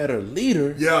became a better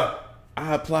leader, Yeah.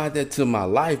 I applied that to my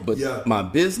life, but my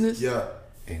business, Yeah.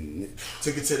 and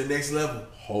Took it to the next level.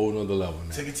 whole nother level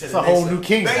now. Took it to It's the a next whole level. new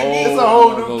kingdom. They need- It's a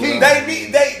whole new kingdom. They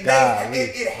need God,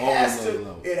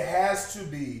 it has to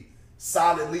be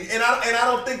solidly, and I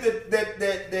don't think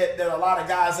that a lot of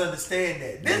guys understand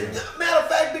that. Matter of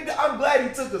fact, I'm glad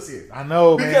he took us here. I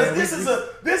know, man. Because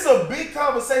this is a big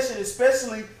conversation,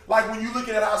 especially like when you're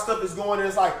looking at how stuff is going. And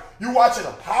it's like you're watching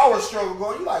a power struggle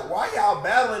going. You're like, why y'all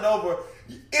battling over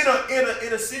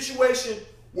in a situation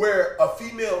where a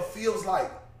female feels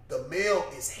like the male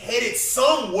is headed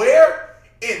somewhere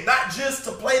and not just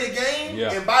to play the game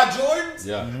and buy Jordans?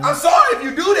 Yeah. I'm sorry if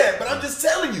you do that, but I'm just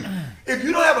telling you, if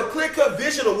you don't have a clear-cut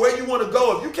vision of where you want to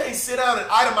go, if you can't sit down and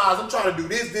itemize, I'm trying to do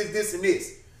this, and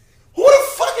this, who the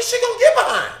fuck is she gonna get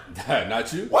behind?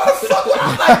 Not you. Why the fuck would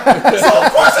I like? So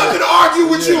of course I'm gonna argue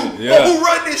with you Yeah. on who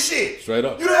run this shit. Straight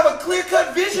up. You don't have a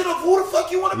clear-cut vision of who the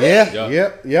fuck you want to be. Yeah.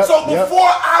 Yep. So before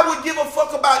I would give a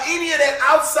fuck about any of that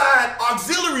outside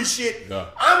auxiliary shit,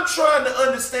 I'm trying to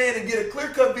understand and get a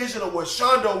clear-cut vision of what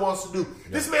Shondo wants to do.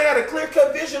 This man had a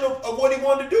clear-cut vision of what he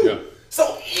wanted to do.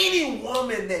 So any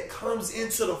woman that comes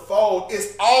into the fold,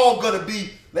 it's all gonna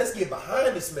be, let's get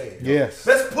behind this man. Yes.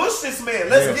 Let's push this man.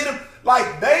 Let's get him. Like,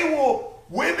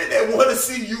 women that want to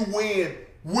see you win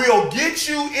will get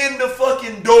you in the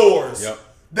fucking doors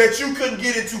that you couldn't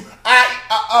get into. A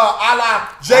la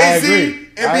Jay-Z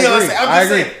and Beyonce. I'm just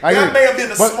saying, that may have been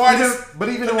the smartest. But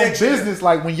even in business,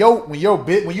 like when your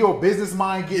business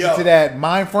mind gets into that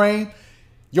mind frame,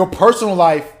 your personal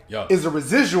life is a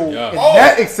residual, and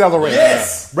that accelerates.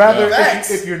 Yes. Rather,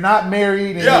 if you're not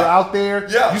married and you're out there,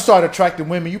 you start attracting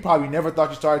women you probably never thought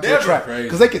you started to attract,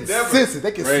 because they can sense it,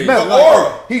 they can smell it. Like,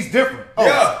 oh, he's different.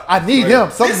 Oh, I need him.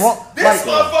 Something wrong. This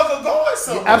motherfucker going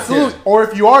somewhere. Absolutely. Or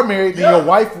if you are married, then your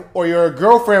wife or your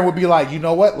girlfriend would be like, you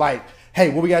know what, like, hey,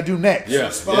 what we gotta do next?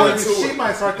 Or she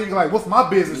might start thinking like, what's my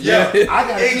business? I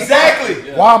gotta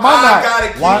exactly. Why am I not? I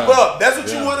gotta keep up. That's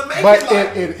what you want to make. But it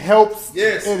like. it helps.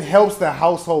 It helps the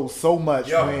household so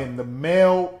much when the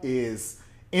male is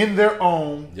in their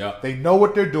own. They know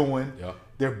what they're doing.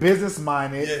 They're business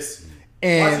minded.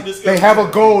 And they have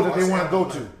a goal that they want to go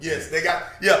to. They got.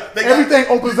 Everything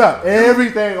opens up.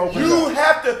 Everything opens up. You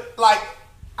have to, like,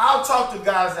 I'll talk to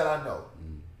guys that I know.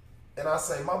 And I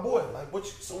say, my boy, like, what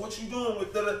you doing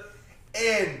with the,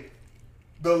 and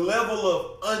the level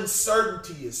of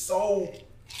uncertainty is so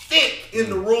thick in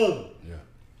the room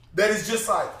that it's just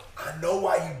like, I know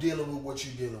why you dealing with what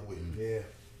you're dealing with.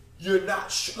 You're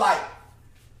not like,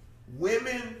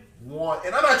 women want,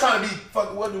 and I'm not trying to be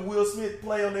fucking. What did Will Smith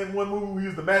play on that one movie where he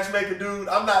was the matchmaker dude?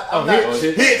 I'm not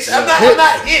Hitch. I'm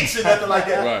not Hitch or nothing like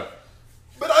that. Right.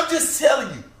 But I'm just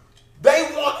telling you.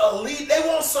 They want a lead. They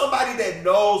want somebody that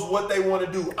knows what they want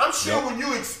to do. I'm sure when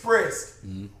you expressed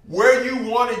where you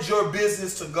wanted your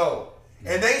business to go,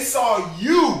 and they saw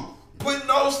you putting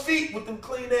those feet with them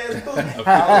clean ass boots.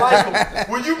 I like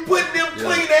them. When you putting them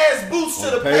clean ass boots to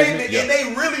the pavement and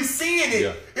they really seeing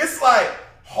it, it's like,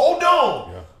 hold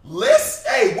on. Let's,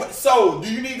 so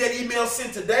do you need that email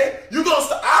sent today? You gonna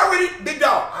start, big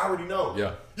dog, I already know.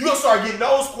 You gonna start getting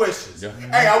those questions.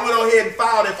 Hey, I went on ahead and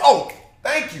filed it. Oh,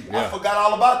 thank you. I forgot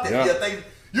all about that. Thank you.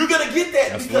 You're gonna get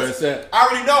that because I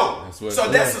already know.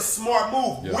 That's a smart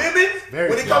move. Women,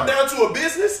 when it comes down to a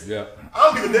business, I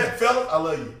don't give a damn, fella. I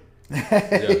love you.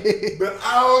 But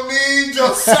I don't need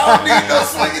no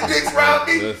swinging dicks around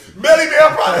me. Melly Mel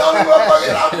probably the only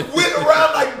motherfucker I'm with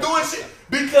around like doing shit.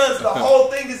 Because the whole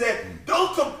thing is that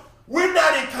we're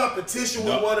not in competition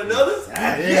with one another.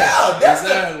 That's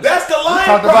the line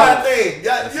pride thing.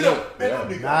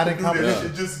 Not in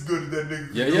competition. Just as good as that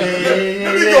nigga.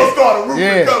 Let me go start a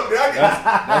roofing company.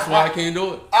 That's why I can't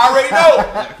do it. I already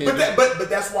know. But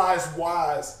that's why it's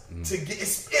wise to get,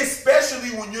 especially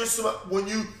when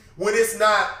it's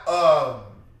not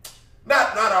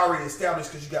already established,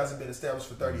 because you guys have been established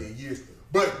for 38 years.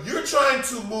 But you're trying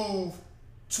to move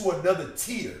to another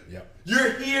tier.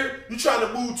 You're here, you're trying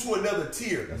to move to another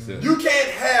tier. You can't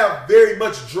have very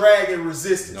much drag and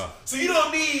resistance. So you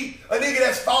don't need a nigga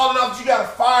that's falling off that you gotta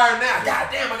fire now. God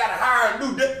damn, I gotta hire a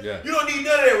new You don't need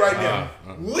none of that right now.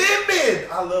 Women,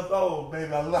 I love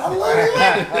baby, I love you.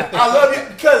 I love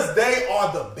you because they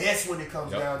are the best when it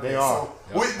comes down to it. So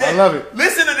I love it.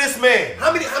 Listen to this man.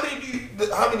 How many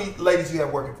ladies do you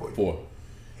have working for you? 4.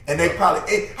 And they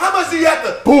probably, how much do you have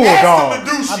to bulldog? Ask them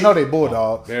to do shit? I know they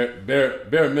bulldog.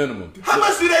 Bare minimum. How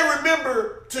much do they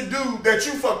remember to do that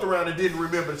you fucked around and didn't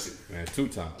remember shit? Man, 2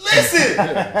 times. Listen,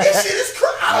 this shit is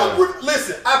crazy.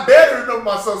 Listen, I better remember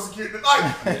my Social Security.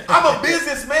 Like, I'm a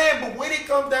businessman, but when it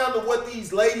comes down to what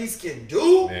these ladies can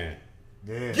do,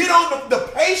 get on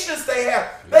the patience they have.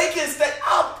 They can stay.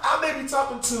 I may be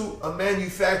talking to a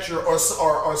manufacturer or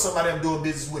somebody I'm doing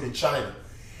business with in China.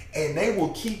 And they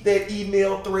will keep that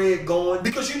email thread going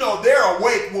because they're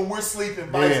awake when we're sleeping,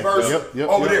 vice versa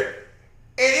over there.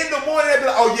 And in the morning they'll be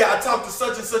like, "Oh yeah, I talked to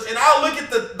such and such," and I'll look at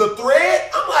the thread.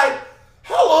 I'm like,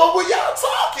 "How long were y'all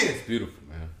talking?" It's beautiful,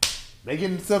 man. They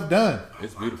getting stuff done.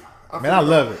 It's beautiful. Man, I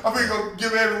love it. I'm gonna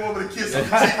give every woman a kiss on the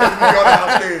cheek when we go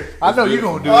downstairs. I know you're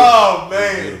gonna do it. Oh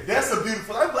man, that's a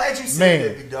beautiful. I'm glad you said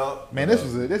that, big dog. Man, this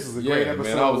was a great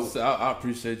episode. Man, I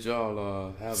appreciate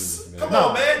y'all having this. Man. Come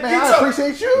on, man. I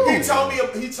appreciate you. He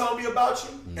told me about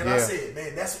you, and I said,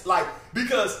 man, that's like,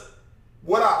 because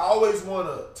what I always want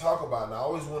to talk about and I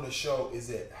always want to show is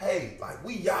that, hey, like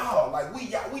we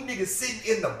niggas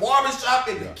sitting in the barbershop,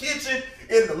 in the kitchen,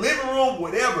 in the living room,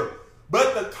 whatever.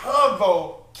 But the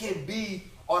convo can be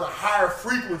on a higher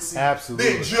frequency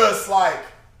than just like,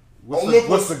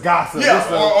 what's the gossip? Yeah,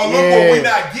 or look what we're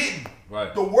not getting.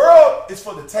 Right. The world is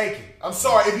for the taking. I'm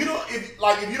sorry if you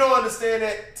don't understand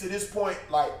that to this point.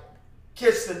 Like,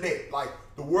 catch the net. Like,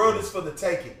 the world is for the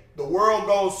taking. The world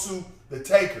goes to the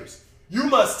takers. You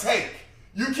must take.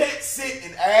 You can't sit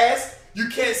and ask. You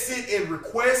can't sit and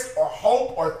request or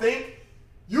hope or think.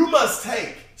 You must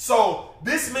take. So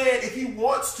this man, if he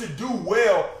wants to do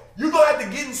well, you're going to have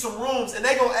to get in some rooms and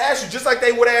they're going to ask you, just like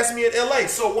they would ask me in LA,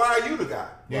 so why are you the guy?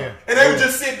 Yeah. And they would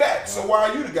just sit back, so why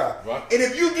are you the guy? Right. And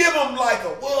if you give them like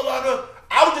a,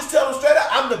 I would just tell them straight out,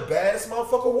 I'm the baddest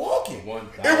motherfucker walking. 1,000%.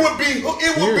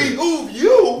 It would behoove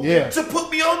you to put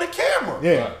me on the camera.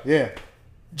 Yeah, yeah.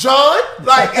 John,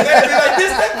 like, and they'd be like,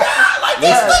 this the guy, like,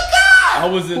 this the guy. I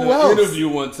was in Who an else? interview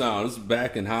one time. This was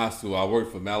back in high school. I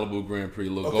worked for Malibu Grand Prix,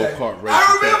 little Okay. go-kart race.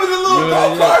 I remember the little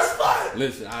go-kart spot.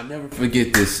 Listen, I'll never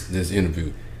forget this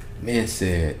interview. Man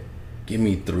said, give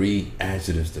me 3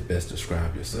 adjectives to best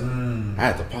describe yourself. I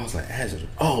had to pause like, adjective.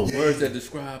 Oh, words that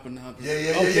describe and not.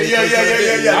 Yeah.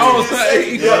 I was like,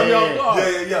 he got me off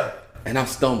guard. Yeah. And I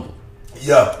stumbled.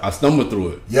 Yeah. I stumbled through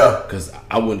it. Yeah. Because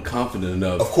I wasn't confident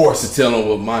enough Of course. to tell him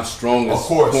what my strongest Of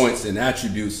course. points and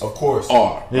attributes Of course.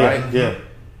 are. Yeah, Right? yeah.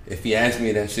 If he asked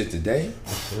me that shit today,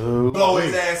 Blow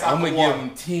his ass out I'm the going to water.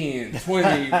 give him 10,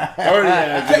 20, 30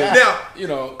 adjectives. Now, You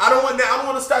know. I don't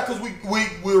want to stop because we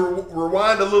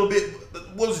rewind a little bit.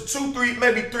 What was it? 2, 3,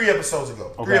 maybe 3 episodes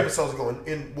ago. Okay. 3 episodes ago,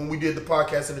 in when we did the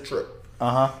podcast in the trip,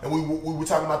 and we were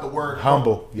talking about the word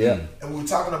Humble. Yeah. and we were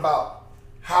talking about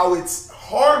how it's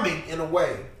harming in a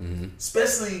way,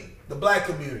 especially the black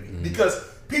community, because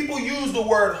people use the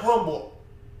word humble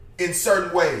in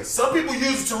certain ways. Some people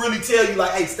use it to really tell you,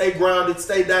 like, hey, stay grounded,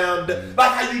 stay down,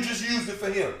 like how you just used it for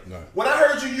him. Right. When I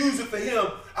heard you use it for him,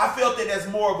 I felt that that's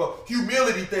more of a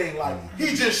humility thing. Like,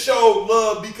 he just showed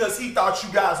love because he thought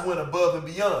you guys went above and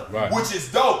beyond, Right. which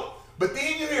is dope. But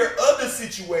then you hear other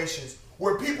situations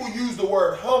where people use the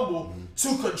word humble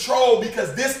to control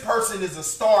because this person is a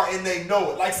star and they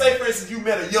know it. Like, say, for instance, you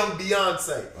met a young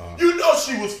Beyonce. You know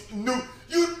she was new.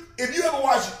 If you ever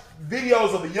watch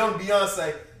videos of a young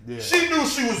Beyonce, she knew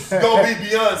she was going to be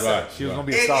Beyonce. Right. She was going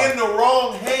to be a And star. in the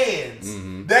wrong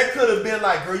hands, that could have been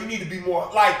like, girl, you need to be more,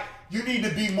 like, you need to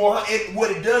be more. And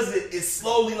what it does, it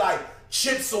slowly, like,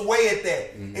 chips away at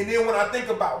that. And then when I think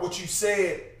about what you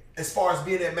said, as far as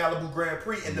being at Malibu Grand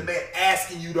Prix and the man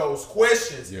asking you those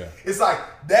questions, it's like,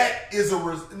 that is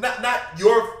not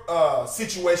your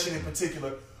situation in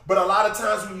particular, but a lot of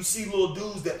times when you see little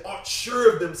dudes that aren't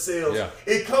sure of themselves,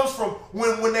 it comes from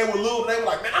when they were little, they were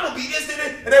like, man, I'm going to be this,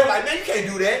 and they were like, man, you can't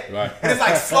do that. Right. And it's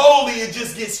like slowly it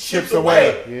just gets chipped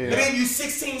away. And then you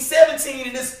 16, 17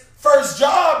 in this first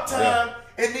job time,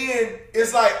 and then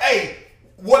it's like, hey,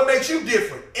 what makes you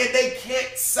different? And they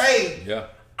can't say,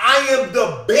 I am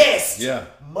the best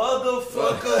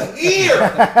motherfucker here.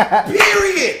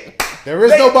 Period. There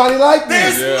is nobody like me.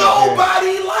 There's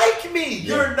nobody like me.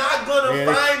 You're not gonna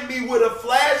find me with a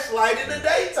flashlight in the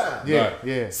daytime.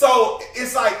 Yeah. So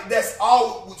it's like that's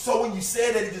all. So when you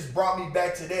said that, it just brought me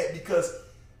back to that because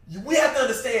we have to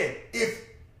understand if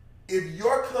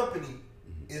your company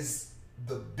is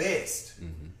the best,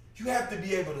 you have to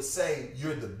be able to say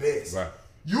you're the best. Right.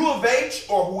 U of H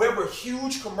or whoever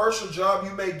huge commercial job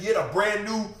you may get, a brand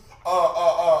new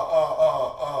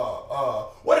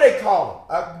what do they call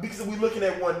them? Because we're looking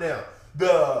at one now.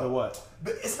 The what?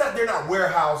 It's not. They're not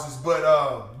warehouses, but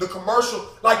the commercial,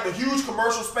 like the huge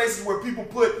commercial spaces where people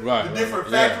put the different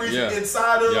factories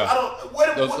inside of. I don't.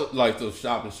 What, like those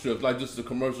shopping strips, like just the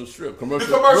commercial strip, the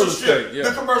commercial strip.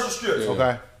 The commercial strips.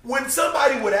 Okay. When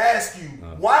somebody would ask you,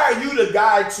 why are you the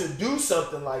guy to do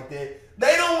something like that?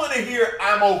 They don't want to hear,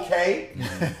 I'm okay.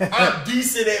 I'm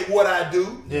decent at what I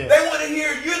do. They want to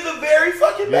hear, you're the very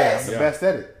fucking best. The best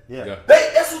at it.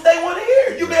 That's what they want to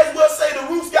hear. You may as well say the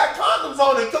roof's got condoms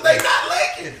on it because they not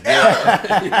leaking.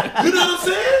 Ever. You know what I'm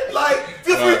saying? Like,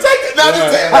 feel free to take it. Not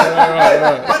just saying.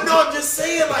 But no, I'm just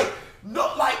saying,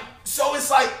 so it's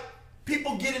like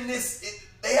people get in this.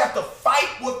 They have to fight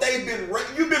what they've been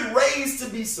raised. You've been raised to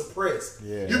be suppressed.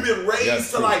 You've been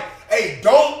raised to like, hey,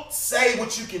 don't say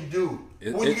what you can do.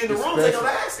 When you get in the room, they don't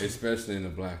ask you. Especially in the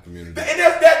black community. And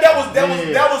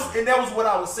that was what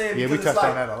I was saying. Yeah, we touched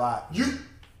on that a lot.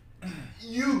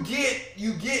 You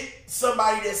get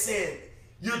somebody that's saying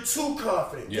you're too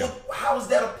confident. Well, how is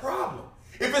that a problem?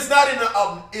 If it's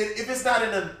not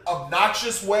in an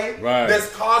obnoxious way,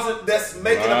 that's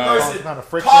making a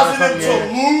person causing them to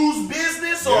lose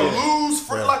business or lose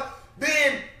friends,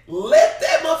 then let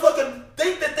that motherfucker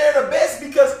think that they're the best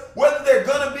because whether they're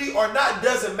gonna be or not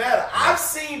doesn't matter. I've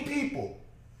seen people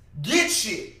get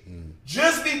shit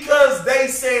just because they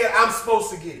said I'm supposed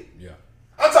to get it.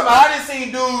 I'm talking about I done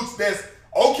seen dudes that's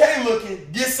okay looking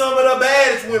get some of the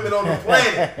baddest women on the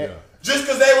planet. Just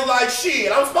because they were like,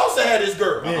 shit, I'm supposed to have this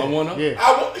girl. I want up. You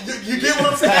get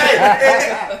what I'm saying?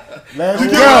 You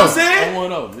get what I'm saying? I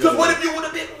want up. Because what if you would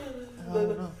have been...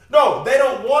 No, No, they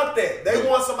don't want that. They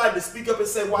want somebody to speak up and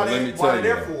say why But let me they're tell you,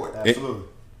 there for it. Absolutely.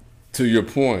 To your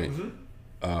point,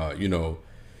 you know,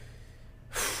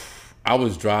 I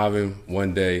was driving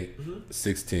one day,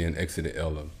 610, exited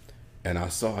Ella, and I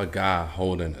saw a guy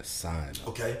holding a sign up.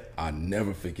 Okay. I'll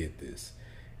never forget this.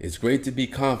 It's great to be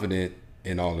confident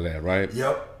in all of that, right?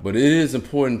 Yep. But it is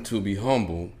important to be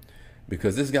humble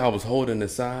because this guy was holding the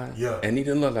sign, and he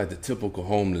didn't look like the typical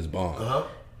homeless bum.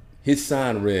 His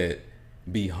sign read,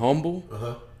 "Be humble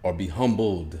or be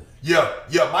humbled." Yeah,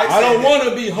 Mike I don't want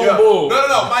to be humble.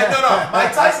 No.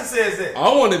 Mike Tyson says that.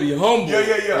 I want to be humble.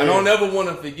 Yeah. I don't ever want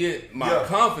to forget my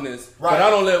confidence, Right. but I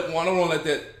don't want to let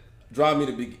that drive me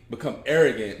to become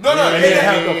arrogant. No, and then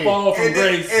have to fall from and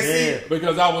then- grace and see-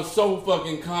 because I was so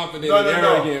fucking confident No, and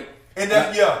no. arrogant. And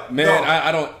that, Man, no.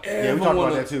 I don't ever Yeah, we talked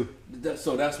want about that too.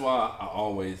 So that's why I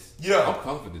always I'm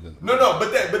confident in No,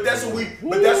 but that's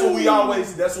what we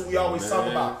always talk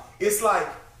about. It's like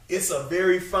it's a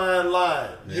very fine line.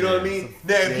 You know what I mean?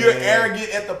 Now, if you're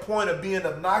arrogant at the point of being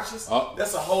obnoxious,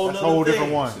 that's a whole That's a nother whole thing.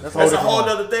 different one. That's a whole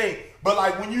other thing. But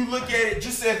like when you look at it,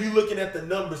 just say if you're looking at the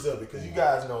numbers of it, because you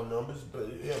guys know numbers, but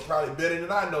probably better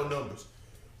than I know numbers.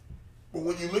 But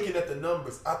when you're looking at the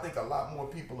numbers, I think a lot more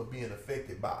people are being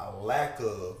affected by a lack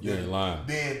of You ain't lying.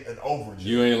 than an overage.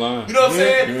 You ain't lying. You know what I'm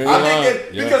saying? You ain't I lying. think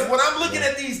that because when I'm looking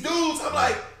at these dudes, I'm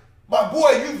like, my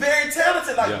boy, you very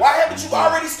talented. Like, why haven't you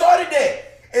already started that?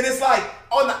 And it's like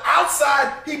on the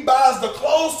outside, he buys the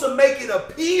clothes to make it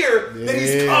appear that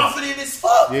he's confident as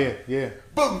fuck. Yeah.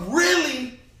 But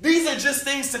really, these are just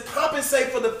things to compensate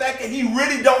for the fact that he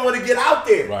really don't want to get out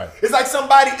there. Right. It's like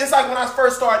when I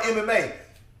first started MMA.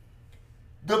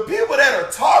 The people that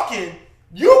are talking,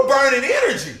 you're burning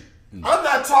energy. I'm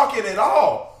not talking at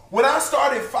all. When I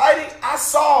started fighting, I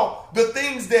saw the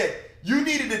things that you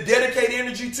needed to dedicate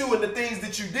energy to and the things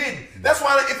that you didn't. That's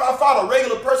why if I fought a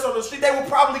regular person on the street, they would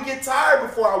probably get tired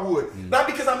before I would. Not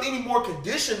because I'm any more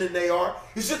conditioned than they are.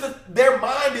 It's just that their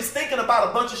mind is thinking about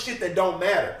a bunch of shit that don't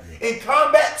matter. In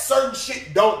combat, certain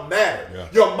shit don't matter.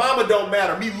 Your mama don't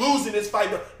matter. Me losing this fight,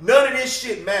 none of this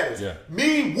shit matters.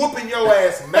 Me whooping your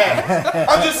ass matters.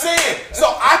 I'm just saying. So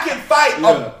I can fight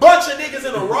a bunch of niggas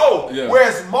in a row,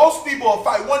 whereas most people will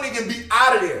fight one nigga and be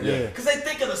out of there. Because they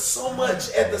thinking of so much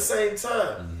at the same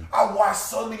time. I watch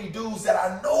so many dudes that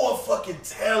I know are fucking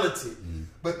talented,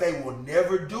 but they will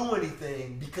never do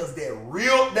anything because their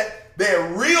real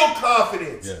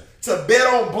confidence to bet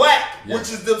on black, which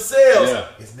is themselves,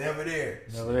 is never there.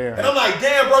 Never there. And I'm like,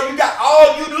 damn, bro, you got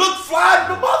all you look fly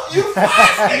in the mother, you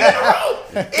fly in a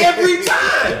row every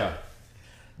time.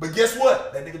 But guess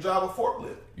what? That nigga drive a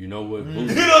forklift. You know what? You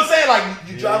know what I'm saying? Like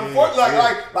you drive a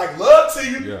forklift, like love to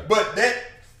you, but that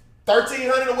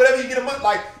 1,300 or whatever you get a month,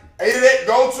 like. Either that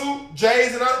go to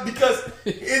Jay's and because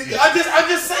I'm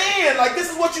just saying, like,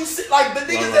 this is what you see, like the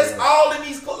niggas that's all in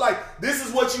these, like, this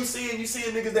is what you see, and you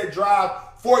seeing niggas that drive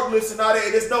forklifts and all that.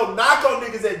 And there's no knock on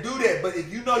niggas that do that, but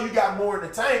if you know you got more in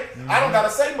the tank, I don't gotta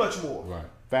say much more. Right.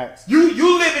 Facts. You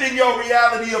living in your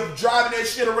reality of driving that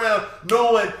shit around,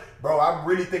 knowing, bro, I'm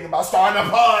really thinking about starting a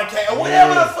podcast or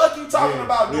whatever the fuck you talking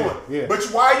about doing. But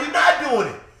why are you not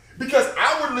doing it? Because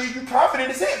outwardly, you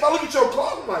confident as hell. If I look at your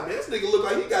clothes, I'm like, man, this nigga look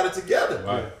like he got it together.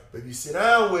 Right. But if you sit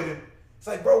down with him, it's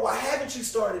like, bro, why haven't you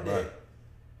started that?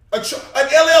 An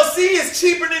LLC is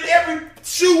cheaper than every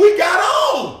shoe we got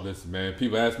on. Listen, man,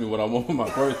 people ask me what I want for my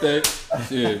birthday.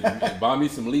 Shit, buy me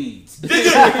some leads. Did you?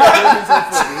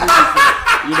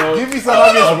 You know, Give me some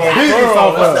of this business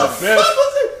off What the of. fuck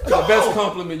was it? the best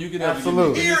compliment you can ever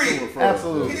Absolutely. give me. Period.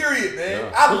 Absolutely. Period,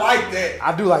 man. I like that.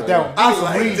 I do like that one. I Give me some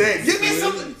like leads. that. Give me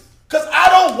something. Because I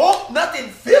don't want nothing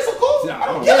physical. Yeah, I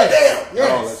don't give a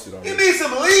damn. All that shit Give me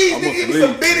some leads. want Give some me some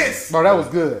leads. business. Bro, that was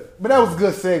good. But that was a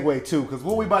good segue too, because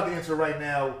what we about to enter right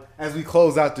now as we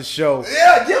close out the show.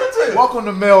 Yeah, give it to him. Welcome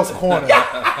to Mel's Corner.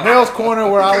 Mel's Corner,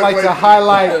 where I like to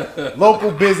highlight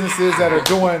local businesses that are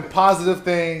doing positive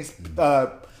things,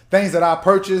 things that I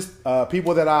purchased,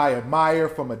 people that I admire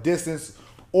from a distance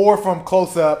or from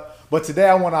close up. But today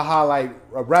I want to highlight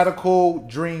Radical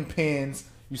Dream Pens.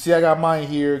 You see, I got mine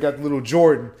here. Got the little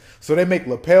Jordan. So they make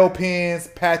lapel pins,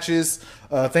 patches,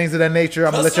 things of that nature.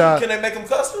 I'm gonna let y'all. Can they make them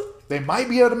custom? They might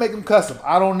be able to make them custom.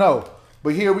 I don't know.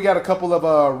 But here we got a couple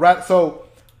of so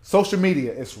social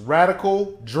media. It's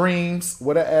Radical Dreams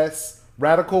with an S.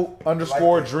 Radical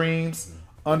 _ Dreams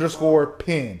 _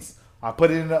 Pins. I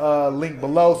put it in the link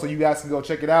below so you guys can go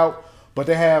check it out. But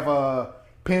they have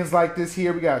pins like this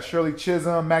here. We got Shirley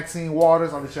Chisholm, Maxine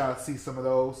Waters. I'll let y'all see some of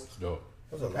those. Dope.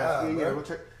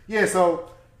 Yeah, so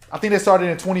I think they started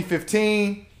in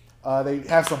 2015. They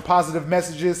have some positive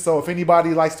messages. So if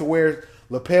anybody likes to wear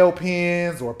lapel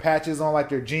pins or patches on like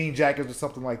their jean jackets or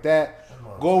something like that,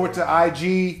 Go over to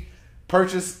IG,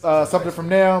 purchase something from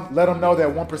them. Let them know that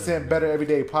 1% Better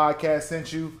Everyday Podcast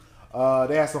sent you.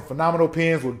 They have some phenomenal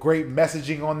pens with great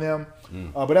messaging on them.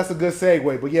 But that's a good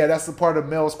segue. But yeah, that's the part of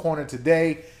Mel's Corner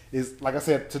today. Is like I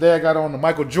said, today I got on the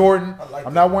Michael Jordan.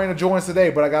 I'm not wearing the Jordans today,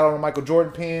 but I got on the Michael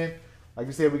Jordan pen. Like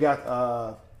you said, we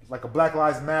got like a Black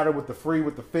Lives Matter with the Free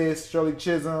with the Fist, Shirley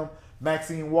Chisholm,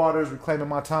 Maxine Waters, Reclaiming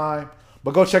My Time.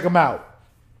 But go check them out.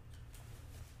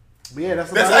 But yeah,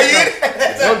 that's how you hit it.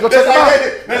 Go check them out.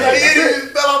 That's how you hit it. You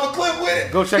fell off a cliff with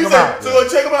it. Go check them out. So go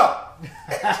check them out.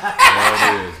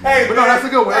 Hey, but no, that's a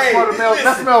good one. That's hey, part of Mel's.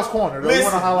 That's Mel's Corner. We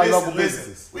want to highlight local listen.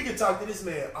 businesses. We can talk to this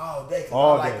man all day because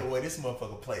All I like day. the way this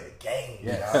motherfucker play the game.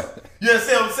 Yes. Dog. You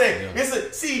understand what I'm saying? Yeah. It's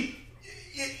a see.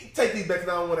 Take these back because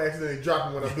I don't want to accidentally drop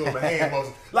them when I'm doing my hand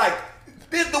motion. Like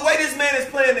the way this man is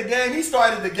playing the game, he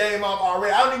started the game off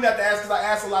already. I don't even have to ask because I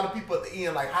asked a lot of people at the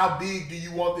end, like, how big do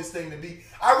you want this thing to be?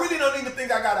 I really don't even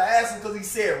think I gotta ask him because he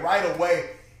said right away.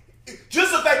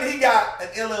 Just the fact that he got an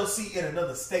LLC in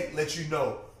another state lets you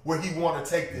know where he want to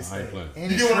take this thing. And You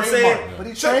he get what I'm saying? trademarked. But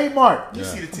he trademarked. You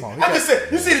see the T. Come on, I'm just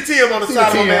saying. You see the TM on the See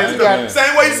side the of my TM, man. you got it.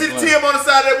 Same way you see the TM on the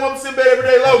side of that 1% Better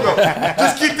Everyday logo.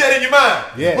 Just keep that in your mind.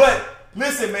 Yeah. But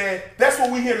listen, man, that's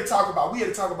what we're here to talk about. We here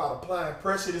to talk about applying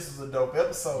pressure. This is a dope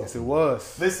episode. Yes, it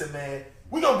was. Listen, man,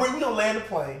 we gonna land the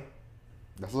plane.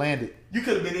 Let's land it. You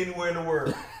could have been anywhere in the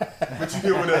world, but you're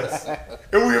here with us,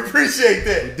 and we appreciate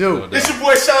that. Dude, It's your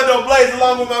boy Shondo Blaze,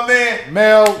 along with my man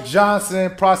Mel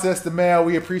Johnson, Process the Mail.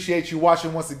 We appreciate you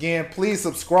watching once again. Please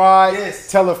subscribe. Yes.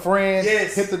 Tell a friend.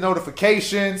 Yes. Hit the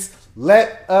notifications.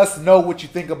 Let us know what you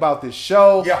think about this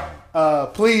show. Yeah.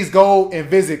 Please go and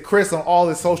visit Chris on all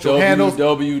his social handles.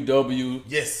 Yes.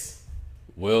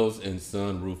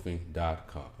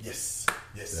 www.wellsandsonroofing.com. Yes.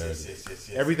 Yes.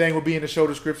 Everything will be in the show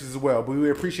descriptions as well. But we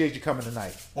appreciate you coming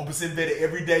tonight. 1% better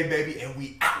every day, baby, and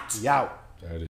we out. We out. That is.